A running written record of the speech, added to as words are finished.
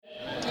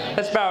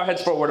Let's bow our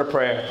heads for a word of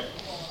prayer.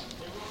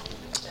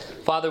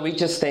 Father, we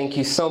just thank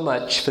you so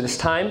much for this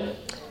time.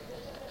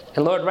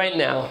 And Lord, right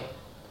now,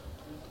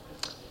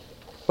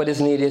 what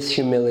is needed is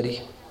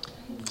humility.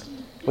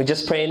 We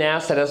just pray and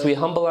ask that as we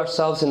humble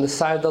ourselves in the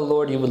sight of the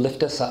Lord, you would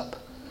lift us up.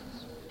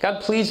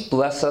 God, please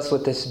bless us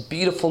with this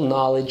beautiful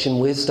knowledge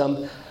and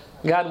wisdom.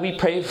 God, we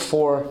pray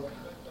for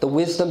the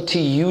wisdom to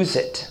use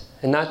it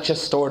and not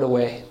just store it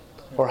away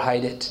or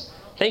hide it.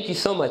 Thank you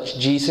so much,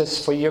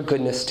 Jesus, for your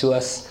goodness to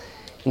us.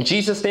 In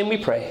Jesus' name we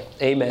pray.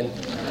 Amen.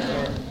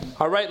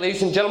 All right,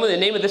 ladies and gentlemen, the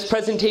name of this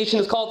presentation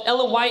is called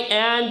Ellen White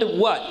and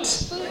what?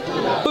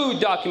 Food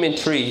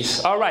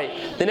Documentaries. All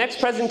right, the next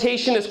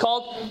presentation is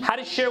called How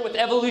to Share with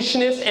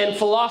Evolutionists and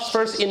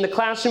Philosophers in the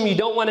Classroom. You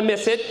don't want to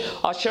miss it.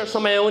 I'll share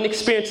some of my own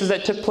experiences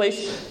that took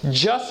place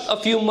just a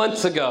few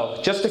months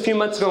ago.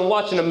 And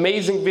watch an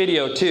amazing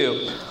video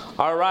too.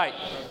 All right.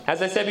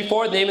 As I said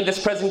before, the name of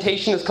this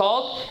presentation is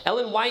called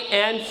Ellen White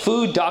and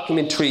Food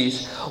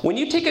Documentaries. When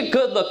you take a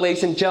good look,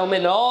 ladies and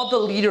gentlemen, at all the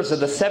leaders of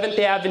the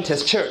Seventh-day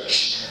Adventist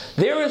Church,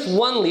 there is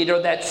one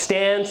leader that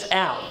stands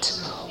out.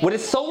 What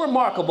is so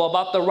remarkable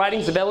about the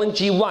writings of Ellen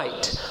G.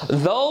 White,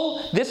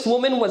 though this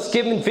woman was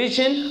given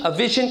a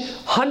vision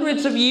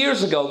hundreds of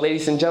years ago,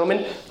 ladies and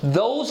gentlemen,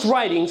 those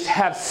writings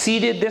have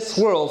seeded this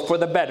world for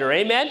the better.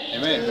 Amen?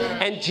 Amen.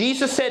 And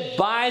Jesus said,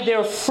 by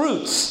their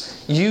fruits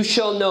you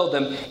shall know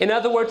them. In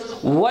other words,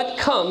 what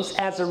comes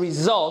as a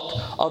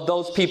result of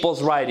those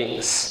people's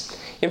writings.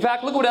 In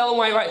fact, look what Ellen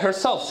White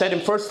herself said in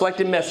First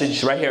Selected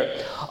Message right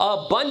here.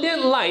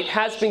 Abundant light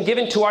has been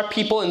given to our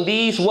people in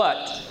these what?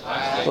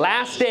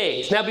 Last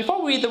days. Now,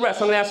 before we read the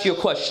rest, I'm going to ask you a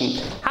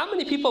question. How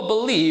many people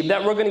believe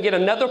that we're going to get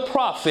another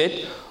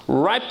prophet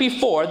right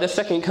before the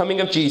second coming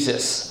of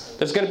Jesus?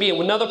 There's going to be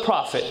another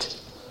prophet.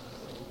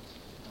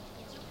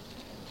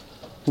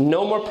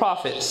 No more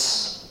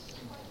prophets.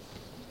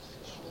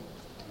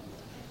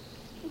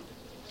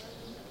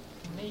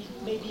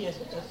 Maybe a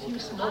few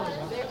smaller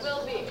ones. There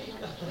will be.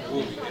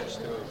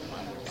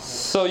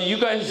 So you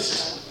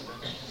guys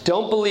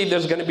don't believe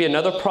there's going to be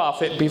another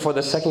prophet before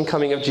the second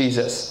coming of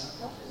Jesus?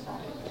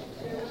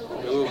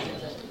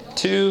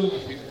 2,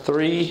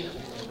 3,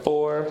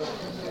 4,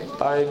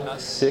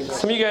 5, 6.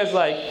 Some of you guys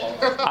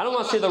I don't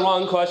want to say the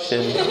wrong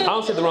question. I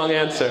don't say the wrong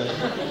answer.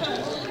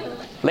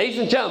 Ladies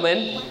and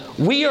gentlemen,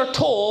 we are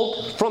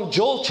told from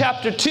Joel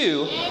chapter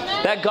 2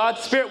 that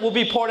God's Spirit will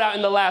be poured out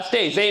in the last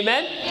days.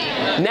 Amen?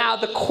 Amen? Now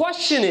the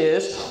question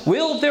is,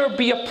 will there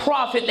be a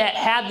prophet that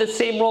had the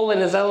same role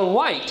as Ellen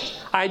White?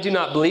 I do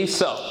not believe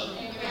so.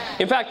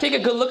 In fact, take a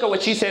good look at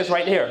what she says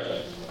right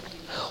here.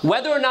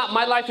 Whether or not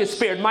my life is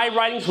spared, my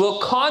writings will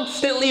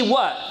constantly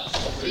what?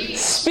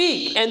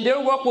 Speak. And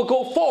their work will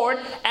go forward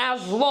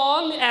as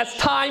long as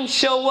time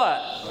shall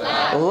what?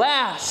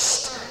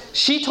 Last.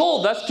 She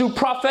told us through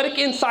prophetic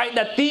insight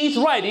that these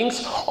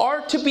writings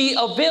are to be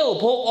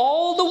available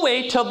all the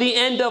way till the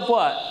end of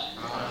what?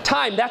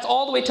 Time. That's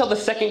all the way till the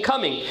second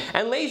coming.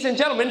 And ladies and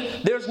gentlemen,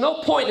 there's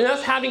no point in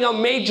us having a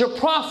major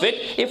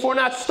prophet if we're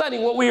not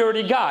studying what we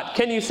already got.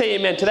 Can you say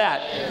amen to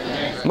that?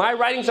 Amen. My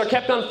writings are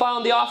kept on file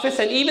in the office,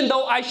 and even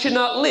though I should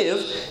not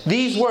live,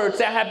 these words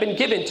that have been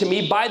given to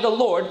me by the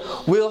Lord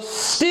will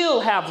still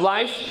have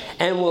life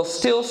and will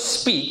still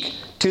speak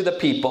to the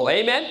people.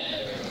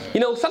 Amen? You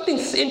know, something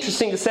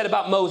interesting is said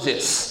about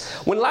Moses.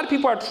 When a lot of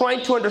people are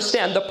trying to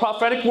understand the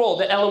prophetic role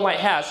that Ellen White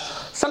has,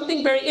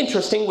 something very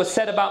interesting was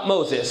said about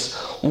Moses.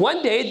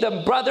 One day,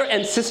 the brother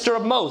and sister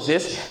of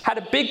Moses had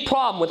a big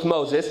problem with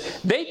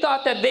Moses. They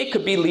thought that they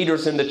could be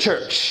leaders in the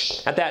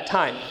church at that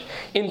time.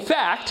 In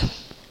fact,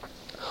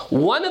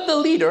 one of the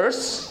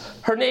leaders,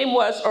 her name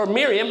was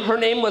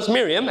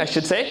Miriam, I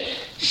should say.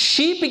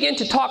 She began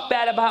to talk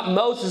bad about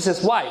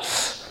Moses'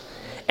 wife.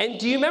 And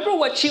do you remember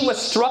what she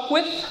was struck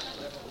with?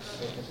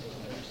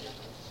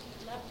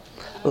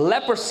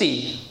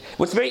 Leprosy.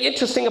 What's very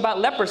interesting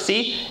about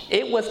leprosy,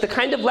 it was the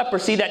kind of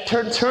leprosy that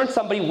turned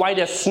somebody white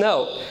as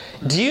snow.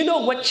 Do you know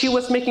what she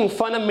was making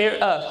fun of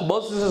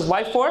Moses'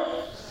 wife for?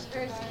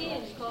 Her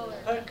skin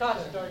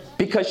color.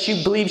 Because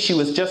she believed she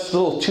was just a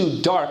little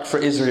too dark for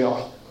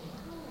Israel.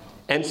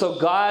 And so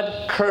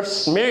God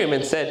cursed Miriam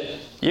and said,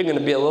 you're going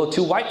to be a little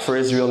too white for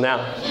Israel now.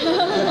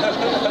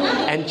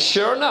 And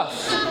sure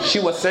enough, she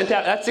was sent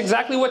out. That's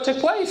exactly what took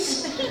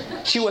place.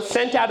 She was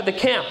sent out of the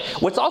camp.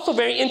 What's also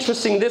very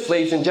interesting,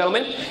 ladies and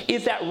gentlemen,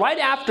 is that right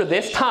after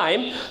this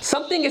time,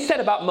 something is said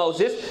about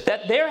Moses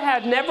that there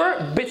had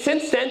never, but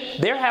since then,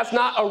 there has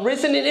not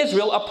arisen in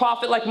Israel a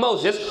prophet like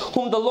Moses,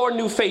 whom the Lord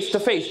knew face to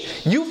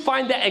face. You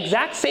find that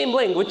exact same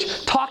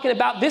language talking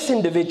about this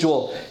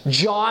individual,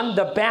 John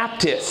the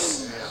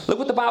Baptist. Look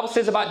what the Bible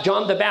says about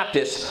John the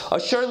Baptist.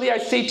 Assuredly I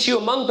say to you,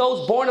 among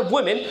those born of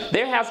women,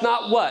 there has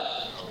not what?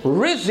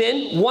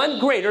 Risen one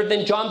greater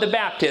than John the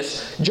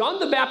Baptist. John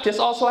the Baptist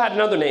also had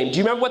another name. Do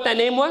you remember what that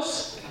name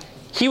was?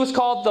 He was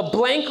called the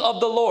blank of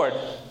the Lord.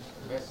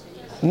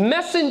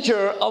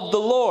 Messenger of the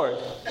Lord.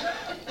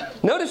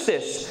 Notice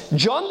this.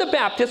 John the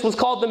Baptist was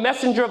called the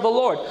messenger of the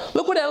Lord.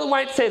 Look what Ellen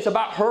White says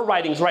about her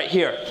writings right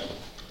here.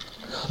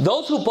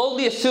 Those who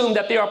boldly assume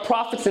that they are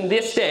prophets in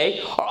this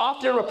day are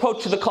often a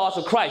reproach to the cause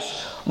of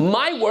Christ.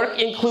 My work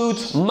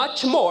includes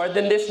much more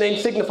than this name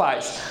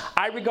signifies.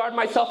 I regard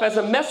myself as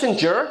a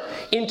messenger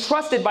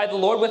entrusted by the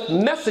Lord with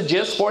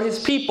messages for his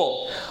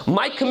people.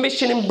 My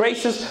commission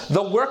embraces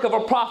the work of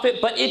a prophet,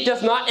 but it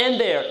does not end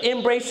there. It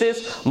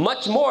embraces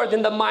much more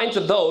than the minds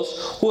of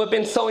those who have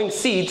been sowing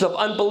seeds of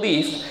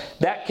unbelief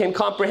that can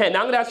comprehend.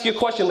 Now I'm going to ask you a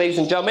question, ladies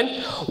and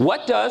gentlemen.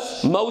 What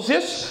does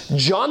Moses,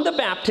 John the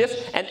Baptist,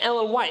 and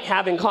Ellen White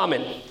have in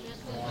common?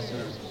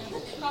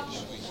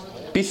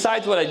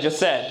 Besides what I just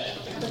said.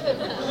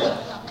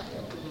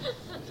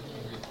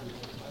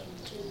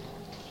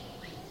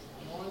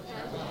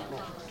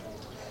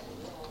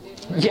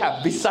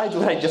 Yeah, besides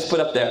what I just put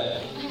up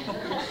there.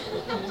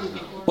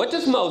 What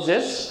does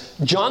Moses,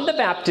 John the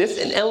Baptist,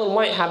 and Ellen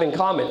White have in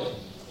common?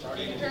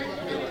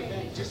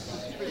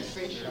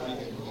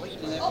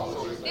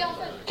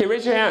 Okay,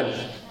 raise your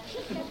hand.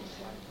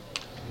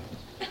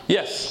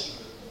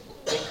 Yes.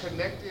 They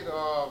connected,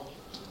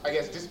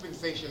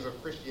 dispensations of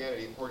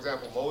Christianity. For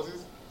example,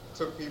 Moses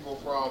took people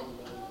from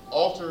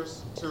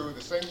altars to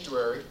the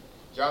sanctuary.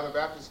 John the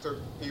Baptist took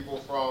people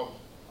from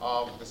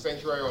the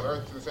sanctuary on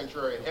earth to the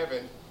sanctuary in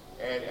heaven.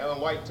 And Ellen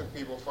White took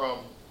people from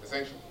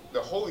the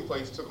holy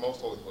place to the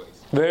most holy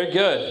place. Very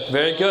good.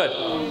 Very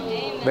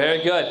good.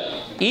 Very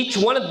good. Each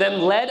one of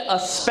them led a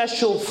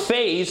special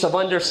phase of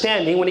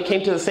understanding when it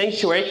came to the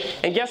sanctuary.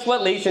 And guess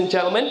what, ladies and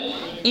gentlemen?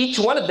 Each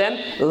one of them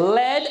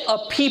led a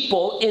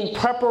people in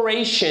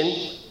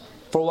preparation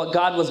for what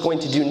God was going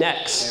to do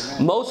next.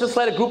 Amen. Moses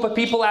led a group of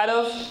people out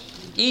of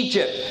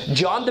Egypt.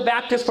 John the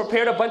Baptist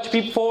prepared a bunch of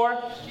people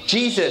for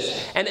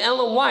Jesus. And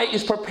Ellen White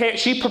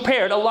she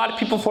prepared a lot of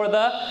people for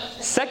the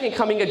second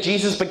coming of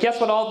Jesus. But guess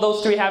what all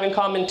those three have in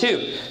common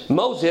too?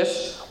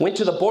 Moses went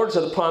to the borders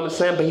of the promised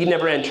land, but he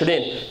never entered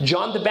in.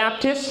 John the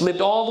Baptist lived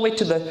all the way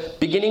to the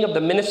beginning of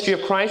the ministry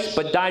of Christ,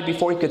 but died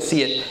before he could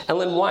see it.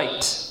 Ellen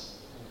White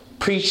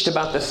preached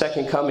about the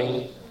second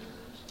coming,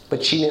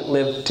 but she didn't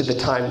live to the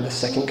time of the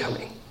second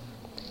coming.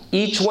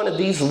 Each one of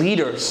these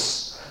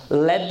leaders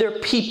led their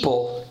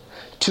people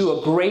to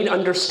a great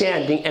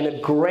understanding and a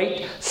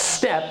great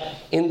step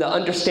in the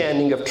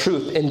understanding of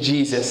truth in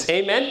Jesus.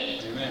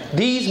 Amen? Amen.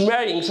 These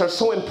writings are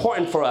so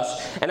important for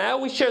us. And I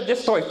always share this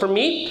story. For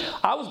me,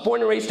 I was born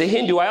and raised a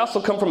Hindu. I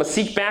also come from a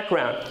Sikh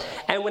background.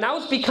 And when I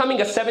was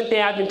becoming a Seventh-day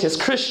Adventist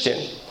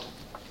Christian,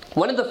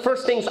 one of the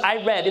first things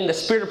I read in the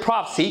Spirit of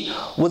Prophecy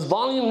was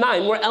Volume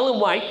 9, where Ellen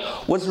White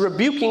was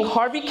rebuking John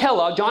Harvey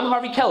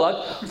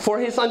Kellogg, for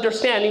his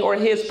understanding or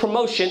his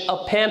promotion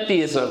of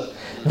pantheism.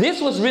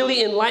 This was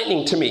really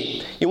enlightening to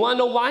me. You want to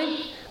know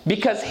why?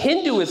 Because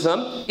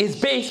Hinduism is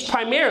based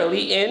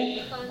primarily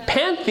in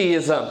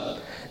pantheism.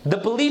 The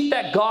belief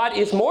that God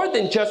is more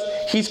than just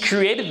He's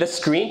created the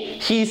screen,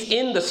 He's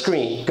in the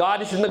screen.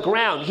 God is in the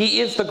ground.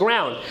 He is the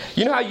ground.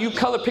 You know how you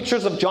color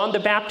pictures of John the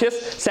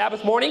Baptist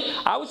Sabbath morning?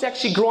 I was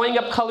actually growing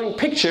up coloring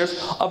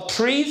pictures of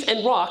trees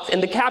and rocks,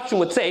 and the caption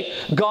would say,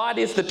 God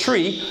is the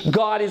tree,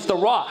 God is the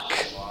rock.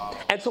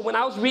 And so when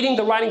I was reading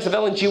the writings of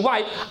Ellen G.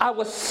 White, I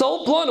was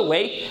so blown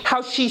away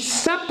how she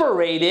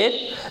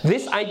separated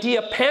this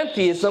idea of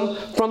pantheism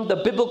from the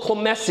biblical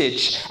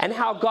message, and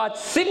how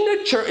God's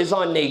signature is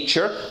on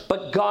nature,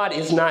 but God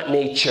is not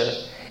nature.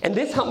 And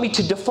this helped me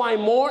to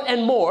define more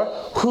and more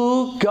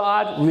who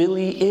God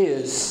really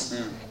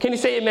is. Can you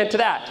say amen to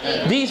that?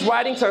 Amen. These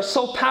writings are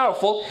so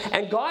powerful,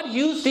 and God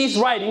used these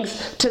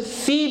writings to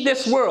seed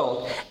this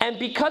world. And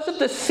because of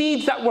the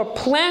seeds that were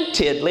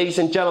planted, ladies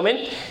and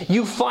gentlemen,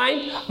 you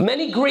find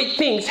many great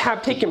things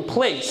have taken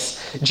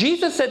place.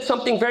 Jesus said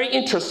something very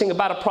interesting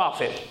about a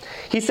prophet.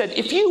 He said,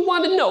 if you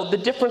want to know the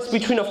difference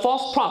between a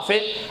false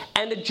prophet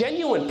and a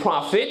genuine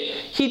prophet,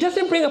 he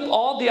doesn't bring up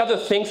all the other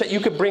things that you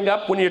could bring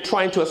up when you're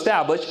trying to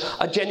establish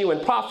a genuine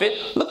prophet.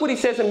 Look what he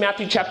says in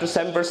Matthew chapter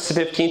 7, verses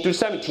 15 through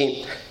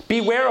 17.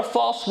 Beware of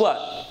false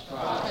what?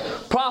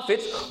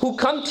 Prophets who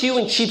come to you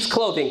in sheep's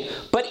clothing,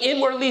 but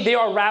inwardly they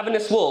are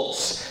ravenous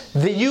wolves.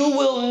 You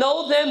will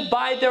know them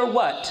by their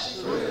what?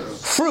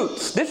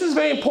 Fruits. This is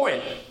very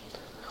important.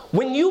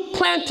 When you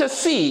plant a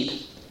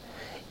seed,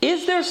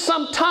 is there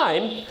some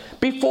time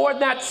before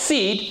that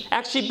seed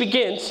actually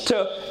begins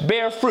to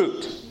bear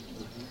fruit?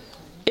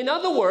 In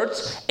other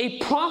words, a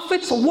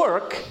prophet's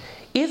work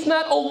is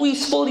not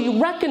always fully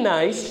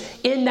recognized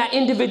in that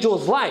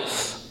individual's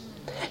life.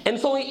 And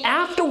it's only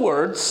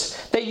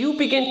afterwards that you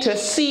begin to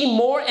see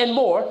more and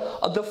more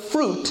of the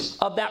fruit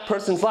of that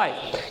person's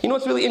life. You know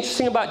what's really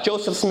interesting about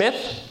Joseph Smith?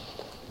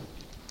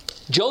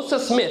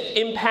 Joseph Smith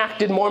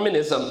impacted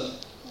Mormonism.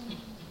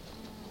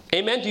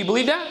 Amen? Do you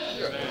believe that?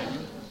 Yeah.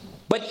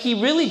 But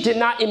he really did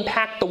not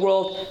impact the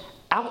world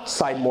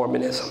outside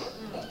Mormonism.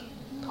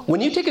 When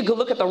you take a good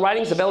look at the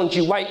writings of Ellen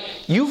G. White,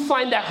 you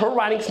find that her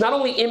writings not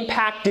only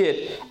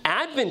impacted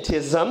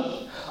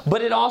Adventism,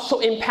 but it also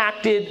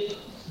impacted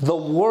the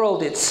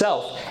world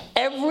itself.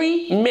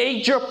 Every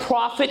major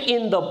prophet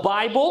in the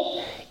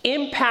Bible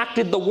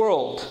impacted the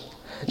world.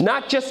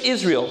 Not just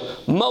Israel.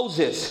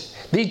 Moses,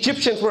 The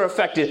Egyptians were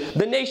affected.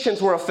 The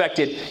nations were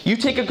affected. You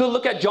take a good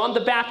look at John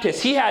the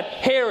Baptist. He had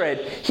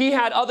Herod. He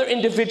had other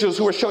individuals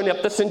who were showing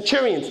up, the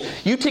centurions.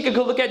 You take a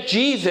good look at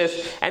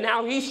Jesus and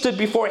how he stood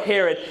before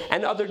Herod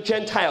and other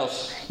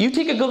Gentiles. You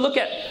take a good look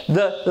at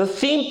the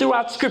theme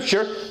throughout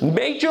Scripture.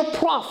 Major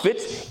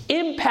prophets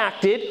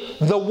impacted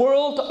the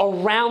world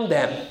around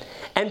them.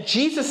 And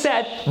Jesus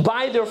said,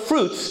 by their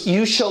fruits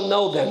you shall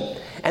know them.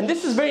 And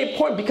this is very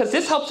important because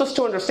this helps us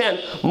to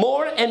understand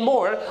more and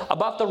more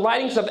about the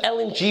writings of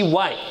Ellen G.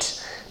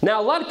 White.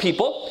 Now, a lot of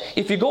people,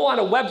 if you go on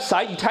a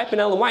website, you type in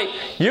Ellen White,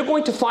 you're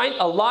going to find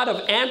a lot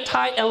of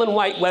anti-Ellen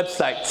White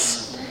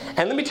websites.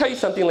 And let me tell you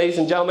something, ladies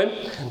and gentlemen,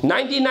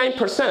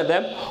 99% of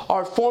them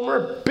are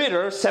former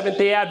bitter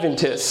Seventh-day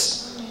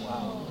Adventists.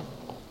 Wow.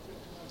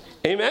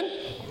 Amen?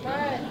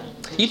 Right.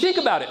 You think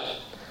about it.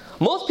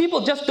 Most people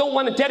just don't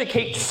want to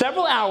dedicate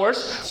several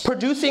hours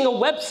producing a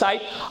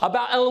website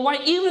about Ellen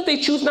White, even if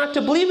they choose not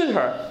to believe in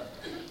her.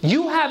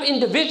 You have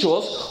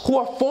individuals who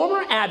are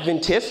former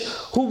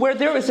Adventists where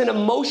there is an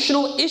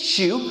emotional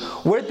issue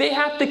where they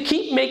have to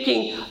keep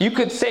making, you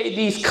could say,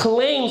 these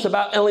claims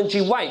about Ellen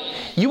G. White.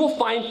 You will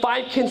find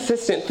 5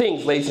 consistent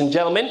things, ladies and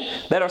gentlemen,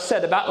 that are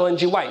said about Ellen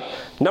G. White.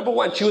 Number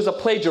 1, she was a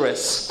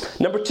plagiarist.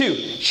 Number 2,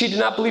 she did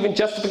not believe in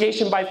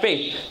justification by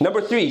faith.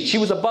 Number 3, she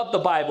was above the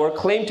Bible or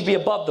claimed to be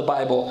above the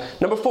Bible.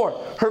 Number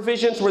 4, her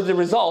visions were the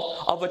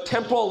result of a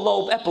temporal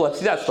lobe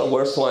epilepsy. That's the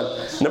worst one.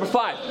 Number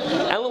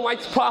 5, Ellen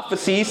White's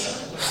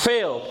prophecies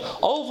failed.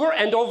 Over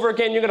and over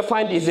again, you're going to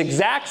find these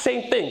exact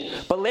same thing.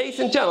 But ladies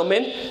and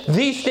gentlemen,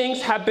 these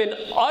things have been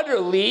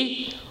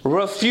utterly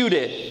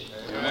refuted.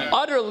 Amen.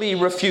 Utterly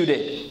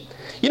refuted.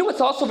 You know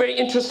what's also very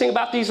interesting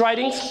about these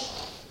writings?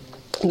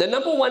 The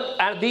number one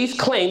out of these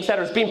claims that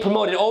are being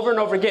promoted over and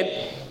over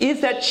again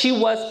is that she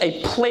was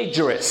a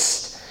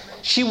plagiarist.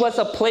 She was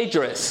a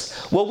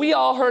plagiarist. Well, we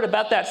all heard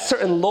about that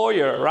certain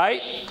lawyer,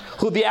 right?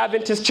 Who the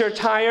Adventist church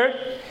hired.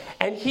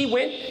 And he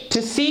went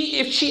to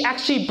see if she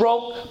actually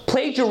broke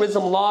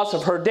plagiarism laws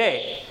of her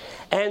day.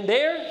 And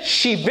there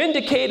she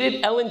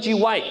vindicated Ellen G.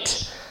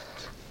 White.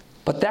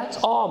 But that's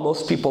all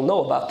most people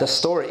know about the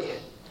story.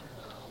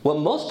 What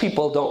most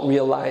people don't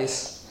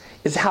realize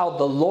is how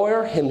the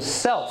lawyer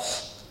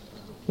himself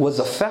was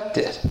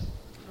affected.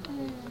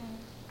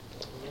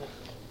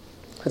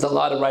 There's a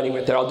lot of writing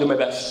right there. I'll do my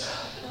best.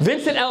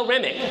 Vincent L.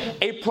 Remick,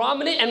 a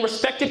prominent and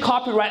respected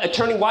copyright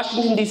attorney in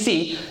Washington,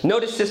 D.C.,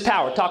 noticed this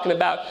power, talking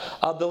about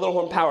the Little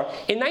Horn Power.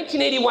 In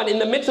 1981, in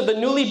the midst of the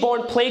newly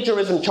born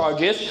plagiarism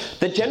charges,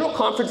 the General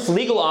Conference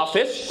Legal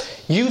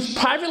Office used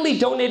privately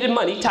donated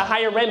money to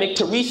hire Remick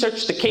to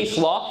research the case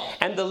law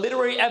and the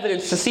literary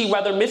evidence to see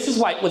whether Mrs.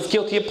 White was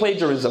guilty of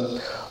plagiarism,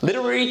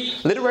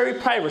 literary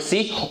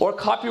piracy, or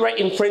copyright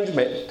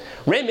infringement.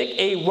 Remick,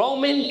 a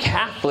Roman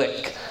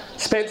Catholic,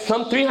 spent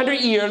some 300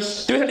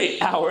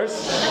 hours,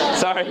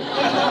 sorry.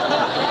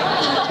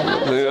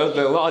 That's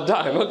a long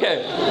time,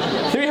 okay.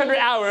 300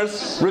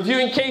 hours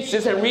reviewing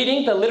cases and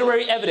reading the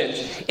literary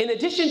evidence. In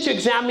addition to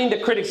examining the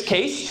critic's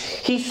case,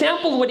 he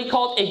sampled what he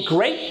called a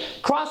great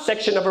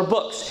cross-section of her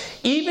books,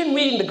 even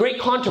reading The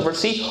Great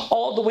Controversy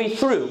all the way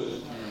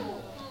through.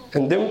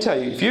 And let me tell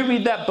you, if you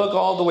read that book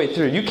all the way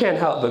through, you can't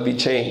help but be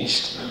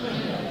changed.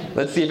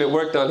 Let's see if it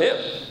worked on him.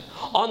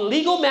 On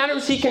legal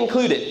matters, he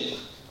concluded,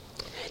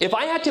 if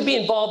I had to be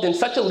involved in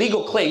such a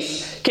legal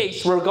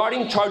case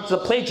regarding charges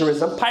of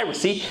plagiarism,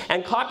 piracy,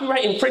 and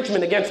copyright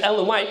infringement against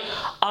Ellen White,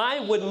 I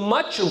would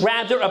much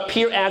rather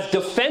appear as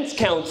defense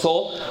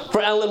counsel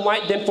for Ellen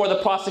White than for the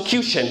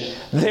prosecution.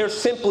 There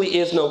simply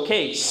is no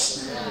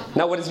case.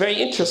 Now, what is very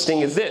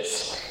interesting is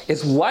this,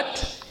 is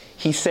what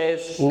he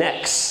says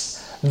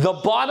next. The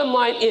bottom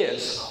line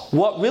is,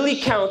 what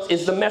really counts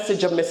is the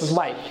message of Mrs.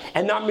 White,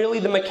 and not merely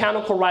the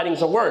mechanical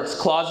writings of words,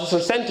 clauses,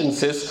 or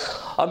sentences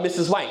of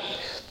Mrs. White.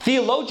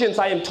 Theologians,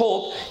 I am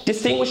told,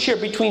 distinguish here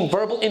between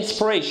verbal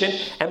inspiration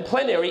and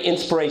plenary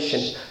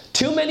inspiration.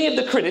 Too many of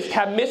the critics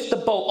have missed the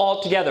boat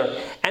altogether,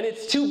 and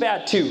it's too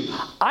bad too.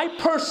 I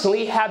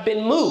personally have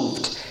been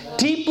moved,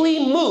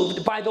 deeply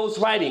moved by those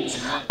writings.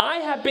 I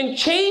have been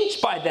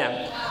changed by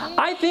them.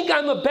 I think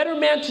I'm a better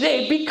man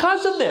today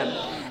because of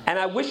them. And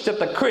I wish that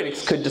the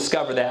critics could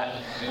discover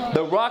that.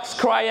 The rocks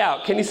cry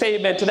out. Can you say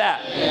amen to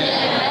that?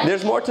 Amen.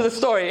 There's more to the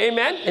story.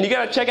 Amen? And you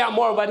got to check out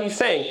more of what he's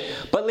saying.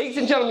 But ladies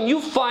and gentlemen, you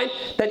find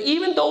that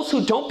even those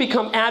who don't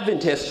become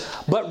Adventists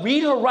but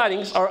read her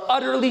writings are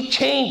utterly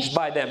changed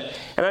by them.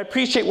 And I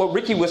appreciate what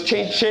Ricky was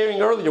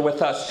sharing earlier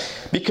with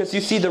us, because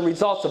you see the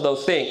results of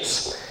those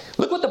things.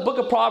 Look what the book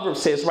of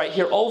Proverbs says right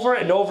here over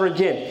and over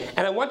again.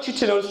 And I want you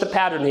to notice the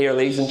pattern here,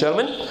 ladies and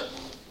gentlemen.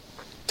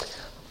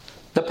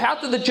 The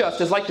path of the just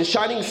is like the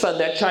shining sun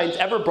that shines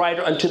ever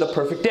brighter unto the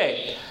perfect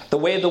day. The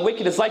way of the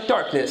wicked is like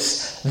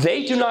darkness.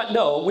 They do not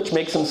know, which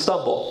makes them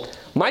stumble.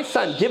 My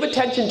son, give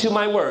attention to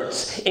my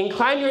words.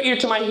 Incline your ear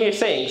to my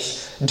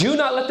sayings. Do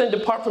not let them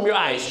depart from your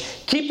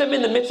eyes. Keep them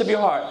in the midst of your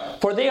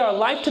heart. For they are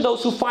life to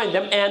those who find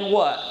them, and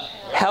what?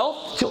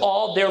 Health to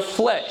all their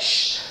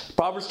flesh.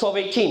 Proverbs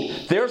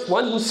 12:18. There's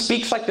one who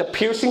speaks like the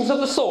piercings of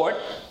the sword,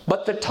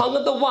 but the tongue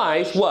of the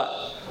wise,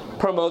 what?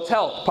 promotes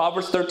health.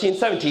 Proverbs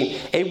 13:17.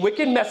 A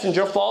wicked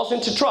messenger falls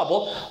into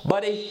trouble,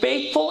 but a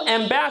faithful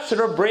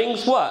ambassador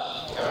brings what?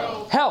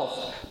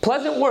 Health.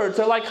 Pleasant words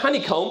are like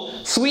honeycomb,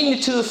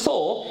 sweetened to the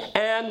soul,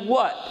 and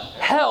what?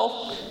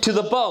 Health to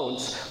the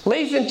bones.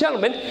 Ladies and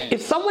gentlemen,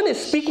 if someone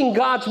is speaking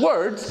God's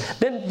words,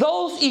 then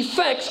those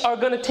effects are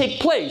going to take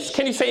place.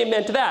 Can you say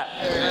amen to that?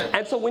 Amen.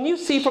 And so when you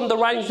see from the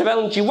writings of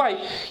Ellen G. White,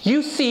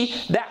 you see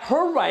that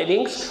her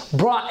writings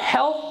brought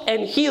health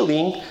and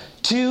healing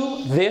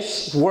to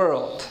this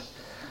world.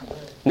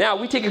 Now,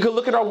 we take a good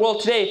look at our world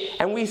today,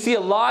 and we see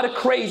a lot of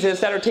crazes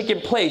that are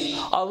taking place,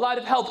 a lot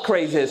of health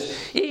crazes.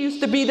 It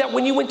used to be that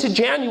when you went to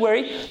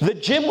January, the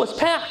gym was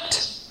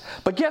packed.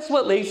 But guess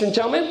what, ladies and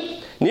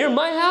gentlemen? Near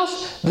my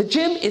house, the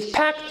gym is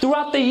packed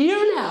throughout the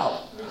year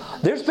now.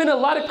 There's been a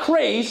lot of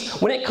craze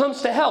when it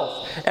comes to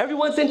health.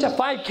 Everyone's into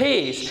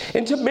 5Ks,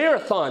 into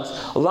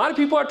marathons. A lot of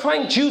people are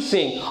trying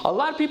juicing. A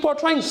lot of people are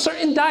trying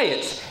certain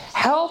diets.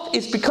 Health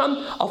has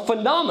become a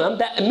phenomenon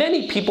that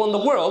many people in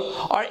the world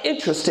are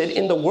interested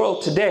in the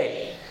world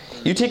today.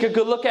 You take a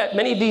good look at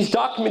many of these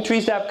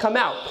documentaries that have come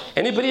out.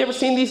 Anybody ever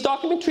seen these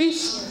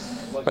documentaries?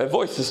 My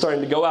voice is starting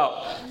to go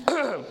out.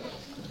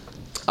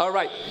 All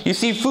right, you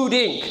see Food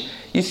Inc.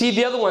 You see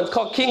the other one's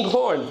called King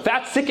Horn,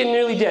 Fat, Sick, and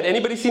Nearly Dead.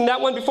 Anybody seen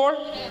that one before?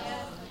 Yes.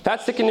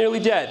 Fat, Sick, and Nearly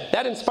Dead.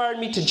 That inspired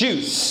me to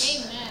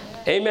juice.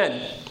 Amen.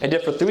 Amen. I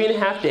did for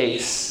 3.5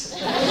 days.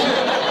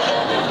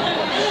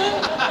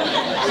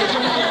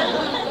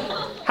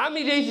 How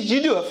many days did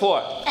you do it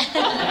for?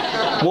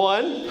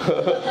 1?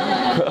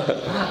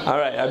 All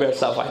right, I better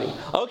stop fighting.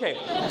 Okay,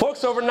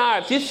 Forks Over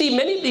Knives. You see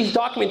many of these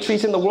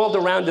documentaries in the world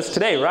around us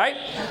today, right?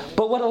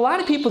 But what a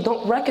lot of people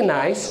don't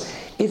recognize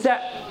is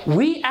that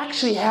we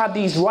actually have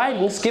these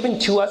writings given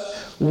to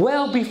us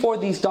well before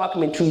these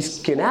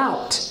documentaries came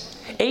out.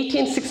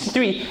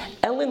 1863,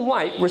 Ellen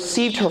White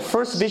received her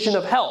first vision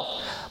of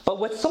health. But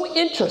what's so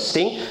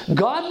interesting,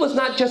 God was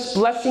not just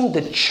blessing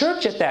the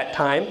church at that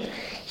time,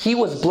 He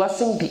was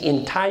blessing the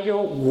entire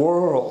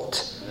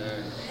world.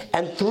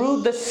 And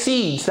through the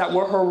seeds that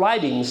were her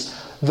writings,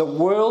 the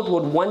world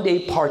would one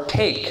day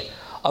partake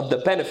of the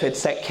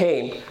benefits that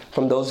came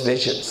from those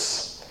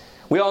visions.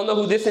 We all know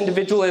who this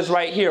individual is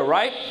right here,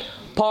 right?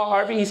 Paul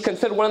Harvey. He's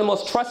considered one of the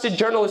most trusted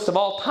journalists of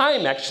all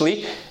time,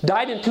 actually.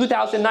 Died in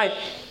 2009.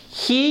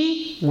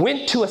 He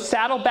went to a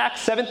Saddleback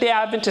Seventh-day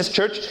Adventist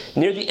church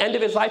near the end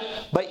of his life,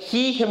 but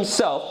he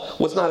himself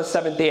was not a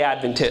Seventh-day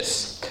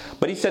Adventist.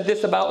 But he said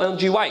this about Ellen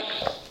G. White.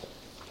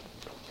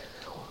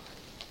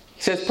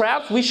 He says,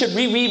 perhaps we should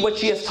reread what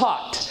she has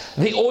taught.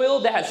 The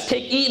oil that has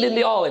eaten in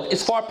the olive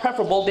is far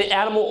preferable than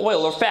animal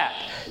oil or fat.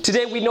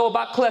 Today we know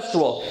about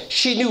cholesterol.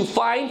 She knew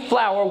fine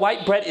flour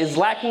white bread is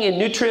lacking in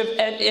nutritive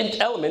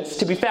elements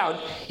to be found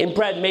in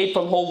bread made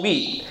from whole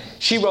wheat.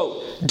 She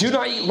wrote, do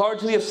not eat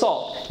largely of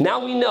salt.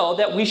 Now we know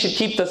that we should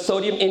keep the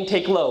sodium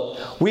intake low.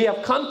 We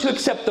have come to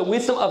accept the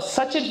wisdom of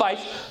such advice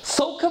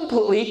so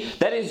completely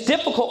that it is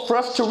difficult for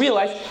us to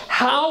realize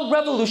how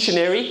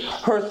revolutionary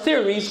her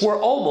theories were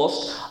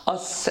almost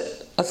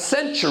a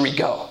century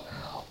ago.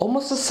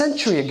 Almost a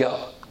century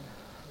ago.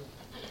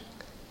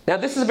 Now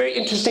this is a very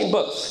interesting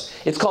book.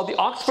 It's called The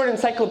Oxford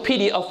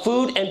Encyclopedia of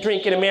Food and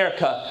Drink in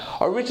America.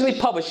 Originally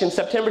published in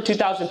September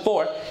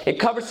 2004, it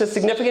covers the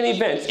significant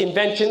events,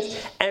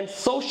 inventions, and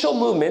social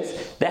movements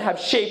that have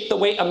shaped the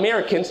way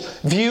Americans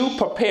view,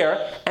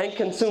 prepare, and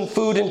consume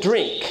food and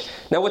drink.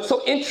 Now what's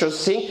so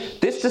interesting,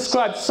 this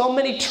describes so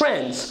many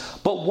trends,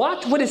 but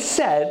watch what is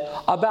said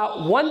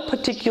about one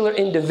particular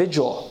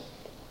individual.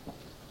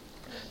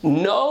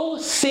 No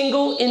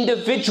single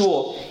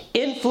individual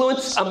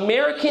influenced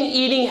American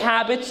eating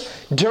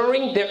habits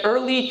during the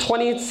early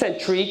 20th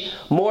century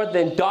more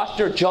than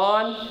Dr.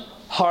 John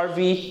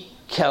Harvey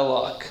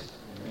Kellogg.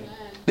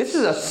 This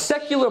is a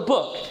secular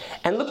book,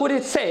 and look what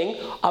it's saying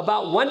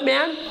about one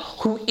man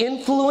who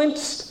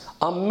influenced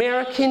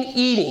American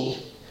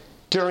eating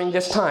during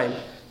this time,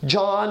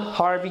 John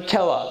Harvey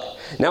Kellogg.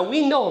 Now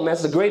we know him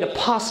as the great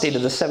apostate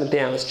of the Seventh-day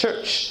Adventist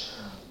Church,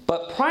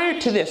 but prior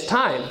to this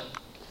time,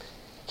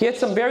 he had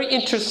some very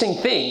interesting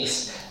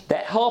things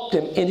that helped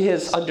him in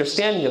his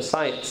understanding of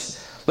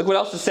science. Look what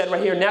else is said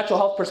right here, natural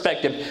health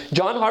perspective.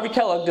 John Harvey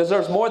Kellogg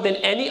deserves more than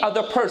any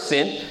other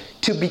person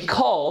to be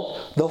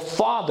called the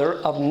father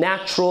of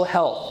natural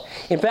health.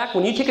 In fact,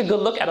 when you take a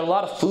good look at a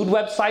lot of food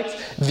websites,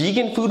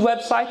 vegan food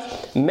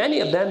websites,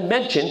 many of them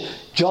mention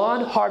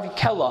John Harvey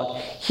Kellogg.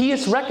 He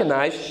is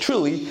recognized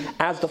truly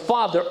as the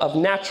father of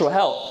natural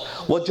health.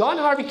 Well, John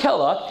Harvey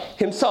Kellogg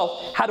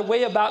himself had a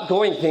way about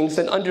going things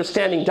and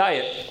understanding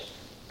diet.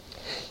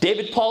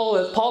 David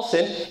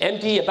Paulson,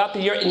 MD, about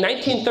the year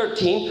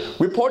 1913,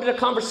 reported a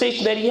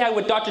conversation that he had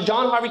with Dr.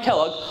 John Harvey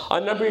Kellogg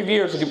a number of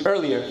years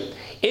earlier.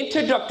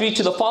 Introductory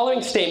to the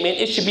following statement,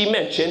 it should be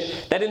mentioned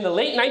that in the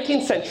late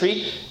 19th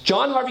century,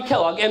 John Harvey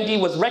Kellogg, MD,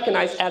 was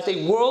recognized as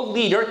a world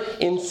leader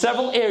in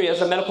several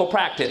areas of medical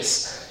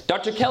practice.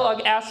 Dr.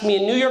 Kellogg asked me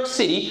in New York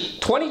City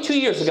 22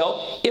 years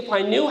ago if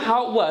I knew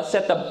how it was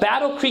that the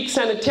Battle Creek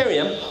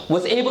Sanitarium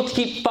was able to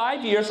keep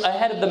 5 years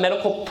ahead of the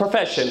medical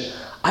profession.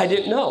 I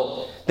didn't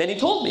know. Then he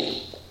told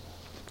me.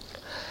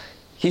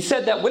 He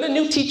said that when a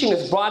new teaching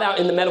is brought out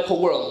in the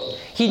medical world,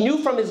 he knew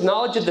from his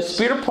knowledge of the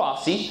spirit of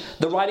prophecy,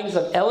 the writings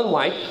of Ellen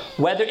White,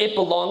 whether it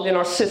belonged in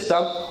our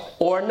system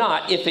or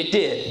not. If it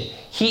did,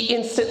 he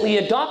instantly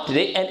adopted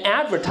it and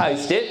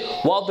advertised it,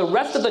 while the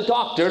rest of the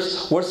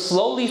doctors were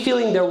slowly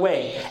feeling their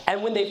way.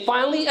 And when they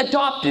finally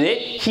adopted it,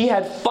 he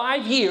had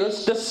 5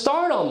 years to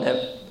start on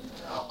them.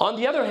 On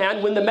the other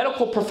hand, when the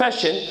medical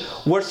profession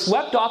were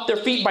swept off their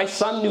feet by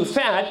some new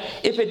fad,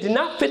 if it did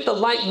not fit the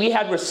light we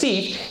had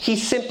received, he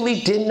simply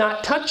did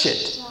not touch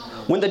it.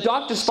 When the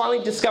doctors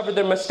finally discovered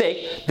their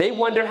mistake, they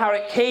wonder how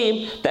it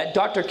came that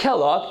Dr.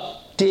 Kellogg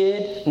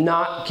did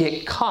not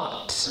get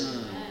caught.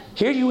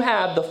 Here you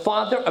have the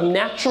father of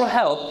natural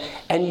health,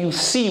 and you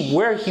see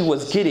where he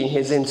was getting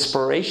his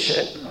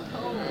inspiration.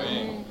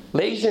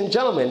 Ladies and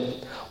gentlemen,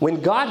 when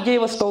God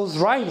gave us those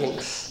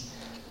writings,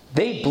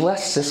 they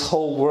blessed this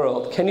whole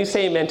world. Can you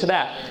say amen to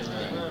that?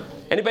 Amen.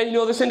 Anybody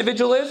know who this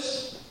individual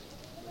is?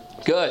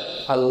 Good.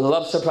 I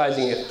love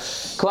surprising you.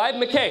 Clive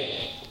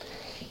McKay.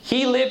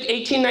 He lived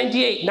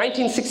 1898,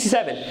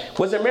 1967,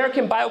 was an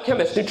American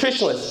biochemist,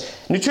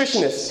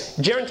 nutritionist,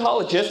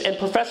 gerontologist, and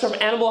professor of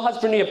animal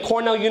husbandry at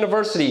Cornell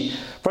University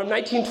from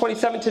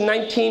 1927 to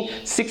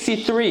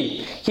 1963.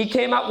 He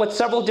came out with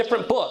several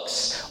different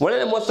books. One of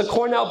them was the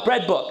Cornell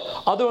Bread Book.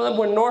 Other of them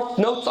were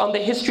notes on the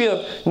history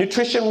of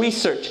nutrition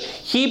research.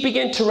 He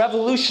began to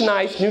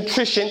revolutionize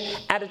nutrition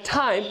at a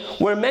time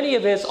where many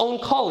of his own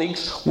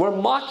colleagues were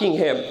mocking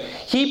him.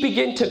 He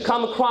began to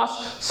come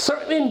across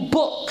certain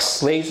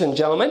books, ladies and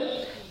gentlemen.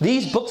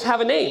 These books have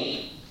a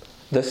name,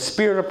 The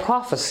Spirit of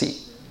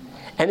Prophecy.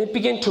 And it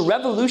began to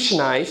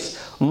revolutionize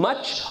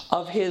much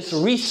of his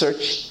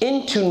research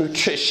into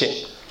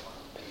nutrition.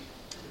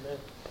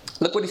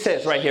 Look what he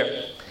says right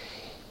here.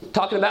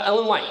 Talking about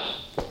Ellen White.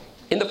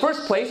 In the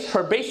first place,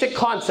 her basic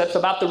concepts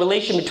about the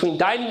relation between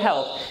diet and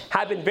health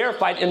have been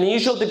verified in an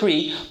unusual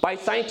degree by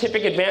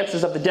scientific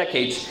advances of the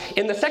decades.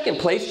 In the second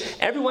place,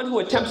 everyone who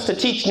attempts to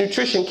teach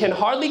nutrition can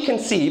hardly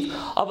conceive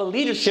of a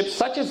leadership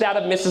such as that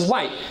of Mrs.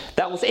 White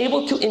that was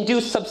able to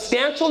induce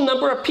substantial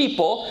number of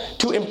people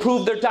to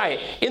improve their diet.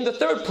 In the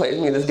third place,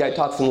 this guy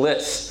talks in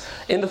lists.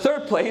 In the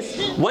third place,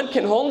 one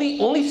can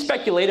only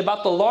speculate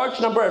about the large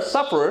number of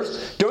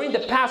sufferers during the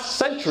past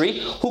century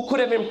who could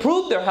have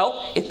improved their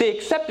health if they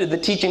accepted the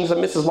teachings of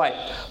Mrs. White.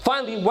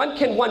 Finally, one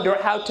can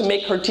wonder how to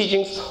make her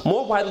teachings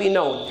more widely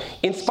known.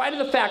 In spite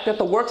of the fact that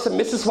the works of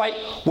Mrs. White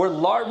were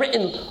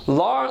written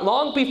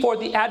long before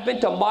the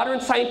advent of modern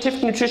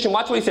scientific nutrition,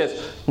 watch what he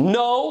says,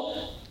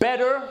 no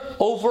better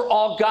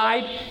overall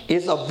guide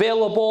is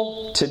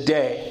available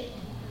today.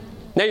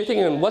 Now you're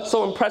thinking, what's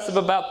so impressive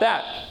about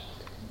that?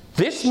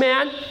 This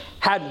man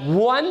had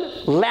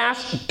one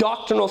last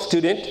doctrinal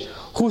student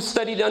who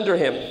studied under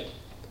him.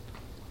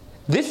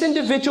 This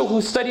individual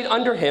who studied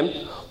under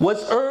him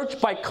was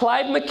urged by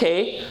Clive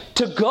McKay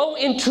to go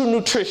into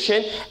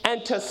nutrition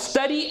and to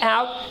study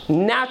out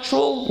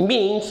natural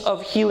means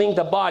of healing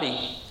the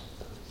body.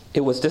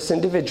 It was this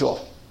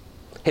individual,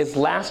 his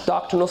last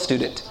doctrinal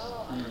student,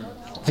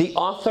 the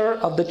author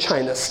of the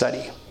China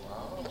study.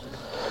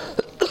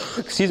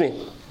 Excuse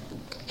me.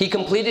 He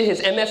completed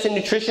his MS in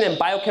nutrition and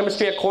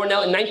biochemistry at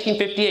Cornell in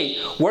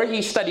 1958, where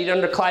he studied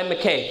under Clive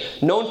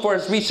McKay, known for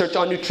his research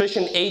on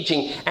nutrition,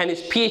 aging, and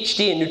his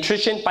PhD in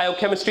nutrition,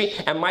 biochemistry,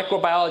 and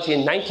microbiology in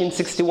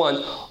 1961,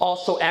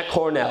 also at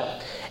Cornell.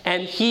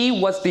 And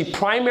he was the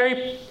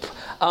primary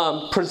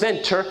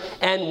presenter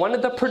and one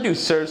of the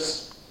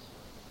producers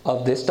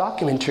of this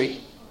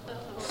documentary,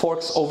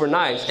 Forks Over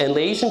Knives. And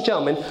ladies and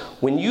gentlemen,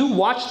 when you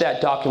watch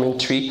that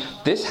documentary,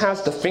 this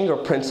has the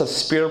fingerprints of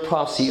Spirit of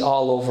Prophecy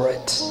all over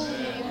it.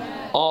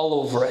 All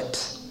over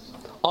it.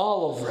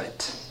 All over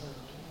it.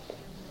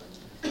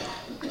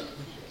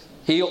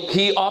 He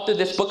authored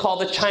this book called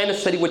The China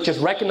Study, which is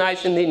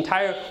recognized in the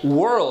entire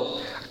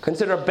world,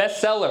 considered a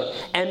bestseller.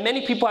 And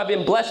many people have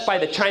been blessed by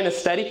the China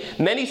Study.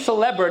 Many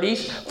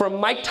celebrities, from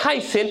Mike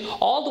Tyson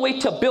all the way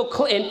to Bill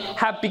Clinton,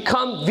 have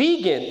become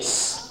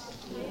vegans.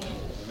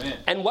 Amen.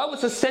 And what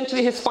was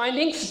essentially his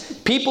findings?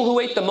 People who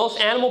ate the most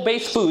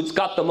animal-based foods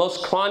got the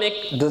most chronic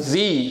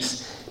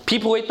disease.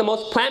 People who ate the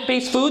most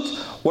plant-based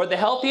foods were the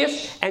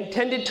healthiest and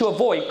tended to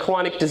avoid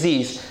chronic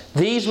disease.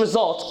 These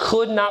results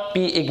could not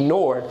be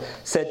ignored,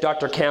 said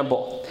Dr.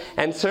 Campbell.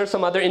 And there are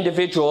some other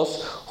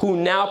individuals who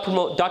now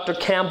promote Dr.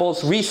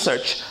 Campbell's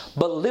research.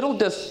 But little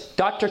does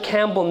Dr.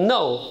 Campbell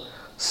know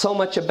so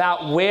much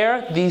about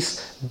where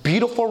these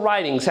beautiful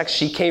writings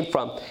actually came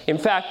from. In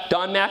fact,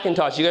 Don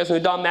McIntosh, you guys know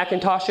who Don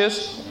McIntosh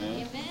is?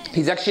 Amen.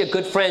 He's actually a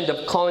good friend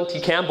of Colin T.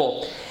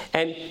 Campbell.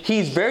 And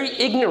he's very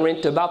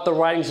ignorant about the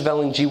writings of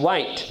Ellen G.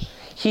 White.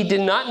 He did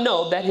not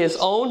know that his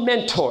own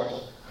mentor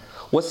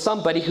was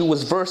somebody who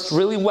was versed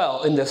really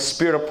well in the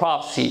spirit of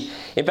prophecy.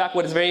 In fact,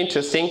 what is very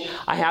interesting,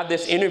 I have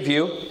this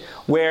interview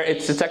where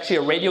it's actually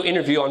a radio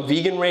interview on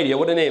vegan radio.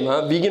 What a name,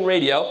 huh? Vegan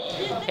radio.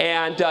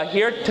 And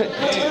here,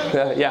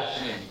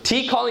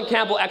 T. Colin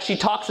Campbell actually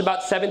talks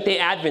about Seventh-day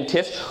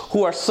Adventists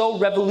who are so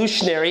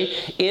revolutionary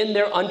in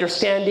their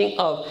understanding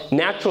of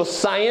natural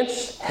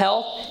science,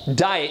 health,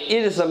 diet.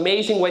 It is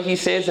amazing what he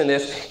says in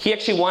this. He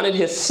actually wanted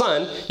his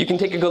son, you can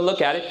take a good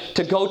look at it,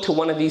 to go to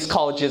one of these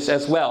colleges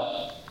as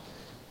well.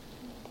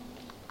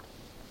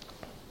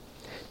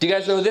 Do you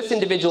guys know who this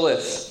individual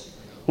is?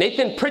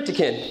 Nathan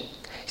Pritikin.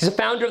 He's the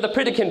founder of the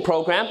Pritikin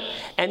program,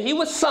 and he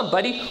was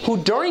somebody who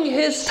during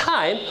his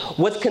time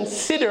was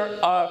considered,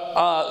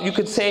 you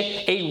could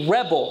say, a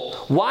rebel.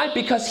 Why?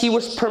 Because he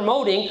was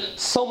promoting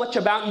so much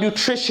about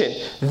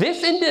nutrition.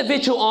 This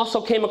individual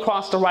also came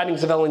across the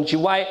writings of Ellen G.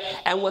 White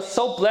and was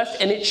so blessed,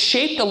 and it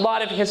shaped a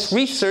lot of his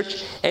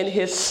research and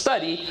his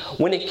study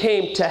when it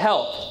came to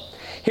health.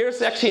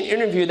 Here's actually an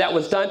interview that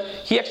was done.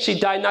 He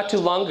actually died not too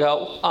long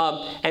ago.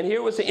 And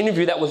here was an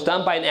interview that was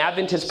done by an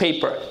Adventist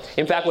paper.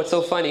 In fact, what's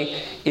so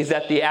funny is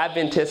that the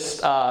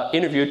Adventist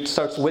interview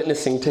starts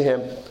witnessing to him.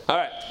 All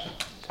right.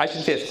 I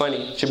shouldn't say it's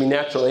funny. It should be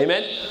natural.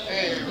 Amen?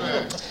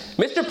 Amen.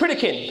 Mr.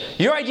 Pritikin,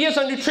 your ideas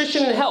on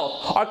nutrition and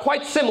health are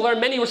quite similar in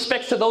many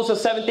respects to those of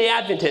Seventh-day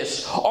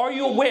Adventists. Are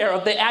you aware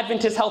of the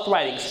Adventist health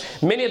writings?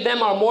 Many of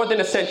them are more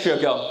than a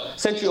century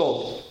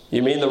old.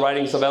 You mean the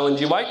writings of Ellen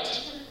G.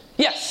 White?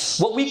 Yes,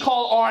 what we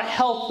call our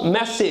health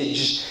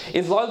message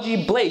is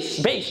largely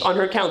based on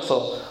her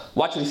counsel.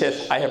 Watch what he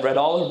says. I have read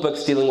all her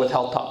books dealing with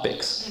health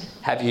topics.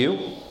 Have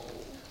you?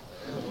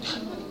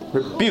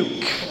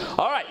 Rebuke.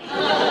 All right.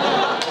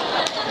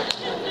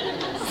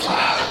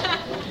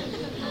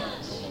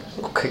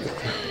 Okay.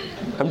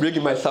 I'm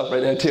rigging myself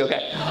right now too,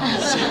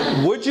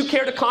 okay. Would you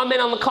care to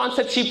comment on the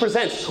concept she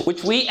presents,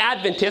 which we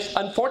Adventists,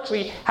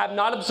 unfortunately, have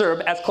not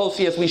observed as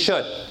closely as we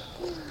should?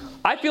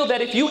 I feel that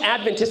if you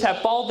Adventists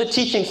have followed the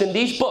teachings in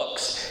these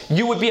books,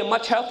 you would be a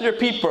much healthier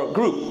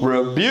group.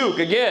 Rebuke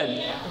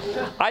again.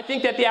 I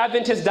think that the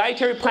Adventist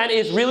dietary plan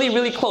is really,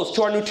 really close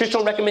to our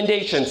nutritional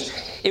recommendations.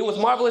 It was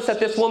marvelous that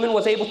this woman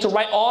was able to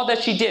write all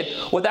that she did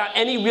without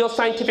any real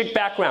scientific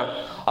background.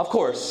 Of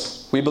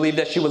course, we believe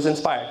that she was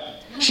inspired.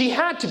 She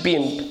had to be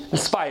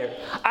inspired.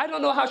 I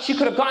don't know how she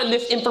could have gotten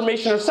this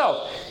information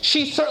herself.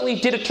 She certainly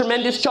did a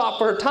tremendous job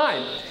for her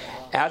time.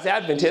 As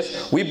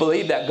Adventists, we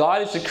believe that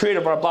God is the creator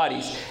of our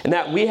bodies, and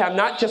that we have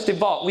not just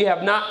evolved,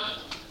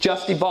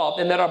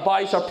 and that our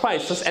bodies are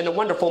priceless and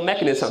wonderful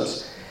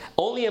mechanisms.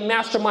 Only a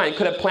mastermind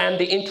could have planned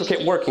the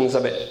intricate workings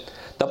of it.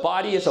 The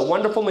body is a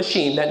wonderful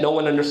machine that no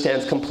one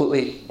understands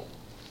completely.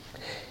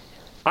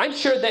 I'm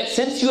sure that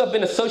since you have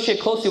been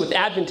associated closely with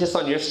Adventists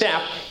on your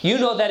staff, you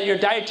know that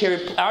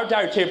our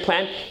dietary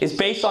plan is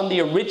based on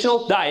the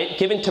original diet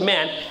given to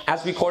man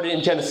as recorded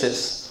in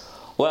Genesis.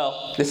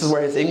 Well, this is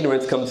where his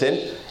ignorance comes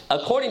in.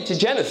 According to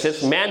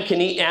Genesis, man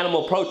can eat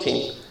animal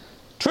protein.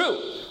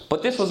 True,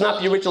 but this was not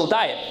the original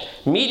diet.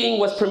 Meat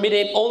was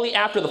permitted only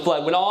after the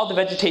flood, when all the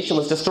vegetation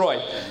was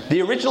destroyed.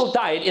 The original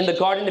diet in the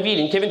Garden of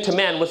Eden given to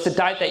man was the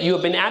diet that you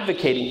have been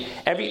advocating.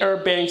 Every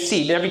herb bearing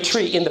seed, and every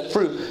tree in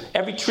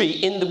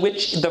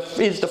which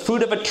is the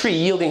fruit of a tree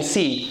yielding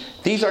seed.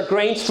 These are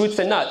grains, fruits,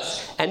 and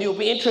nuts. And you'll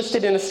be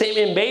interested in a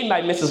statement made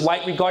by Mrs.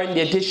 White regarding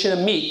the addition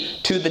of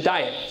meat to the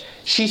diet.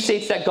 She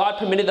states that God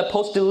permitted the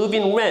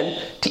post-diluvian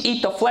men to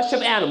eat the flesh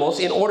of animals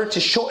in order to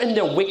shorten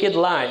their wicked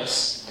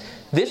lives.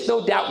 This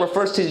no doubt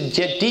refers to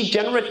the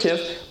degenerative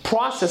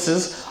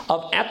processes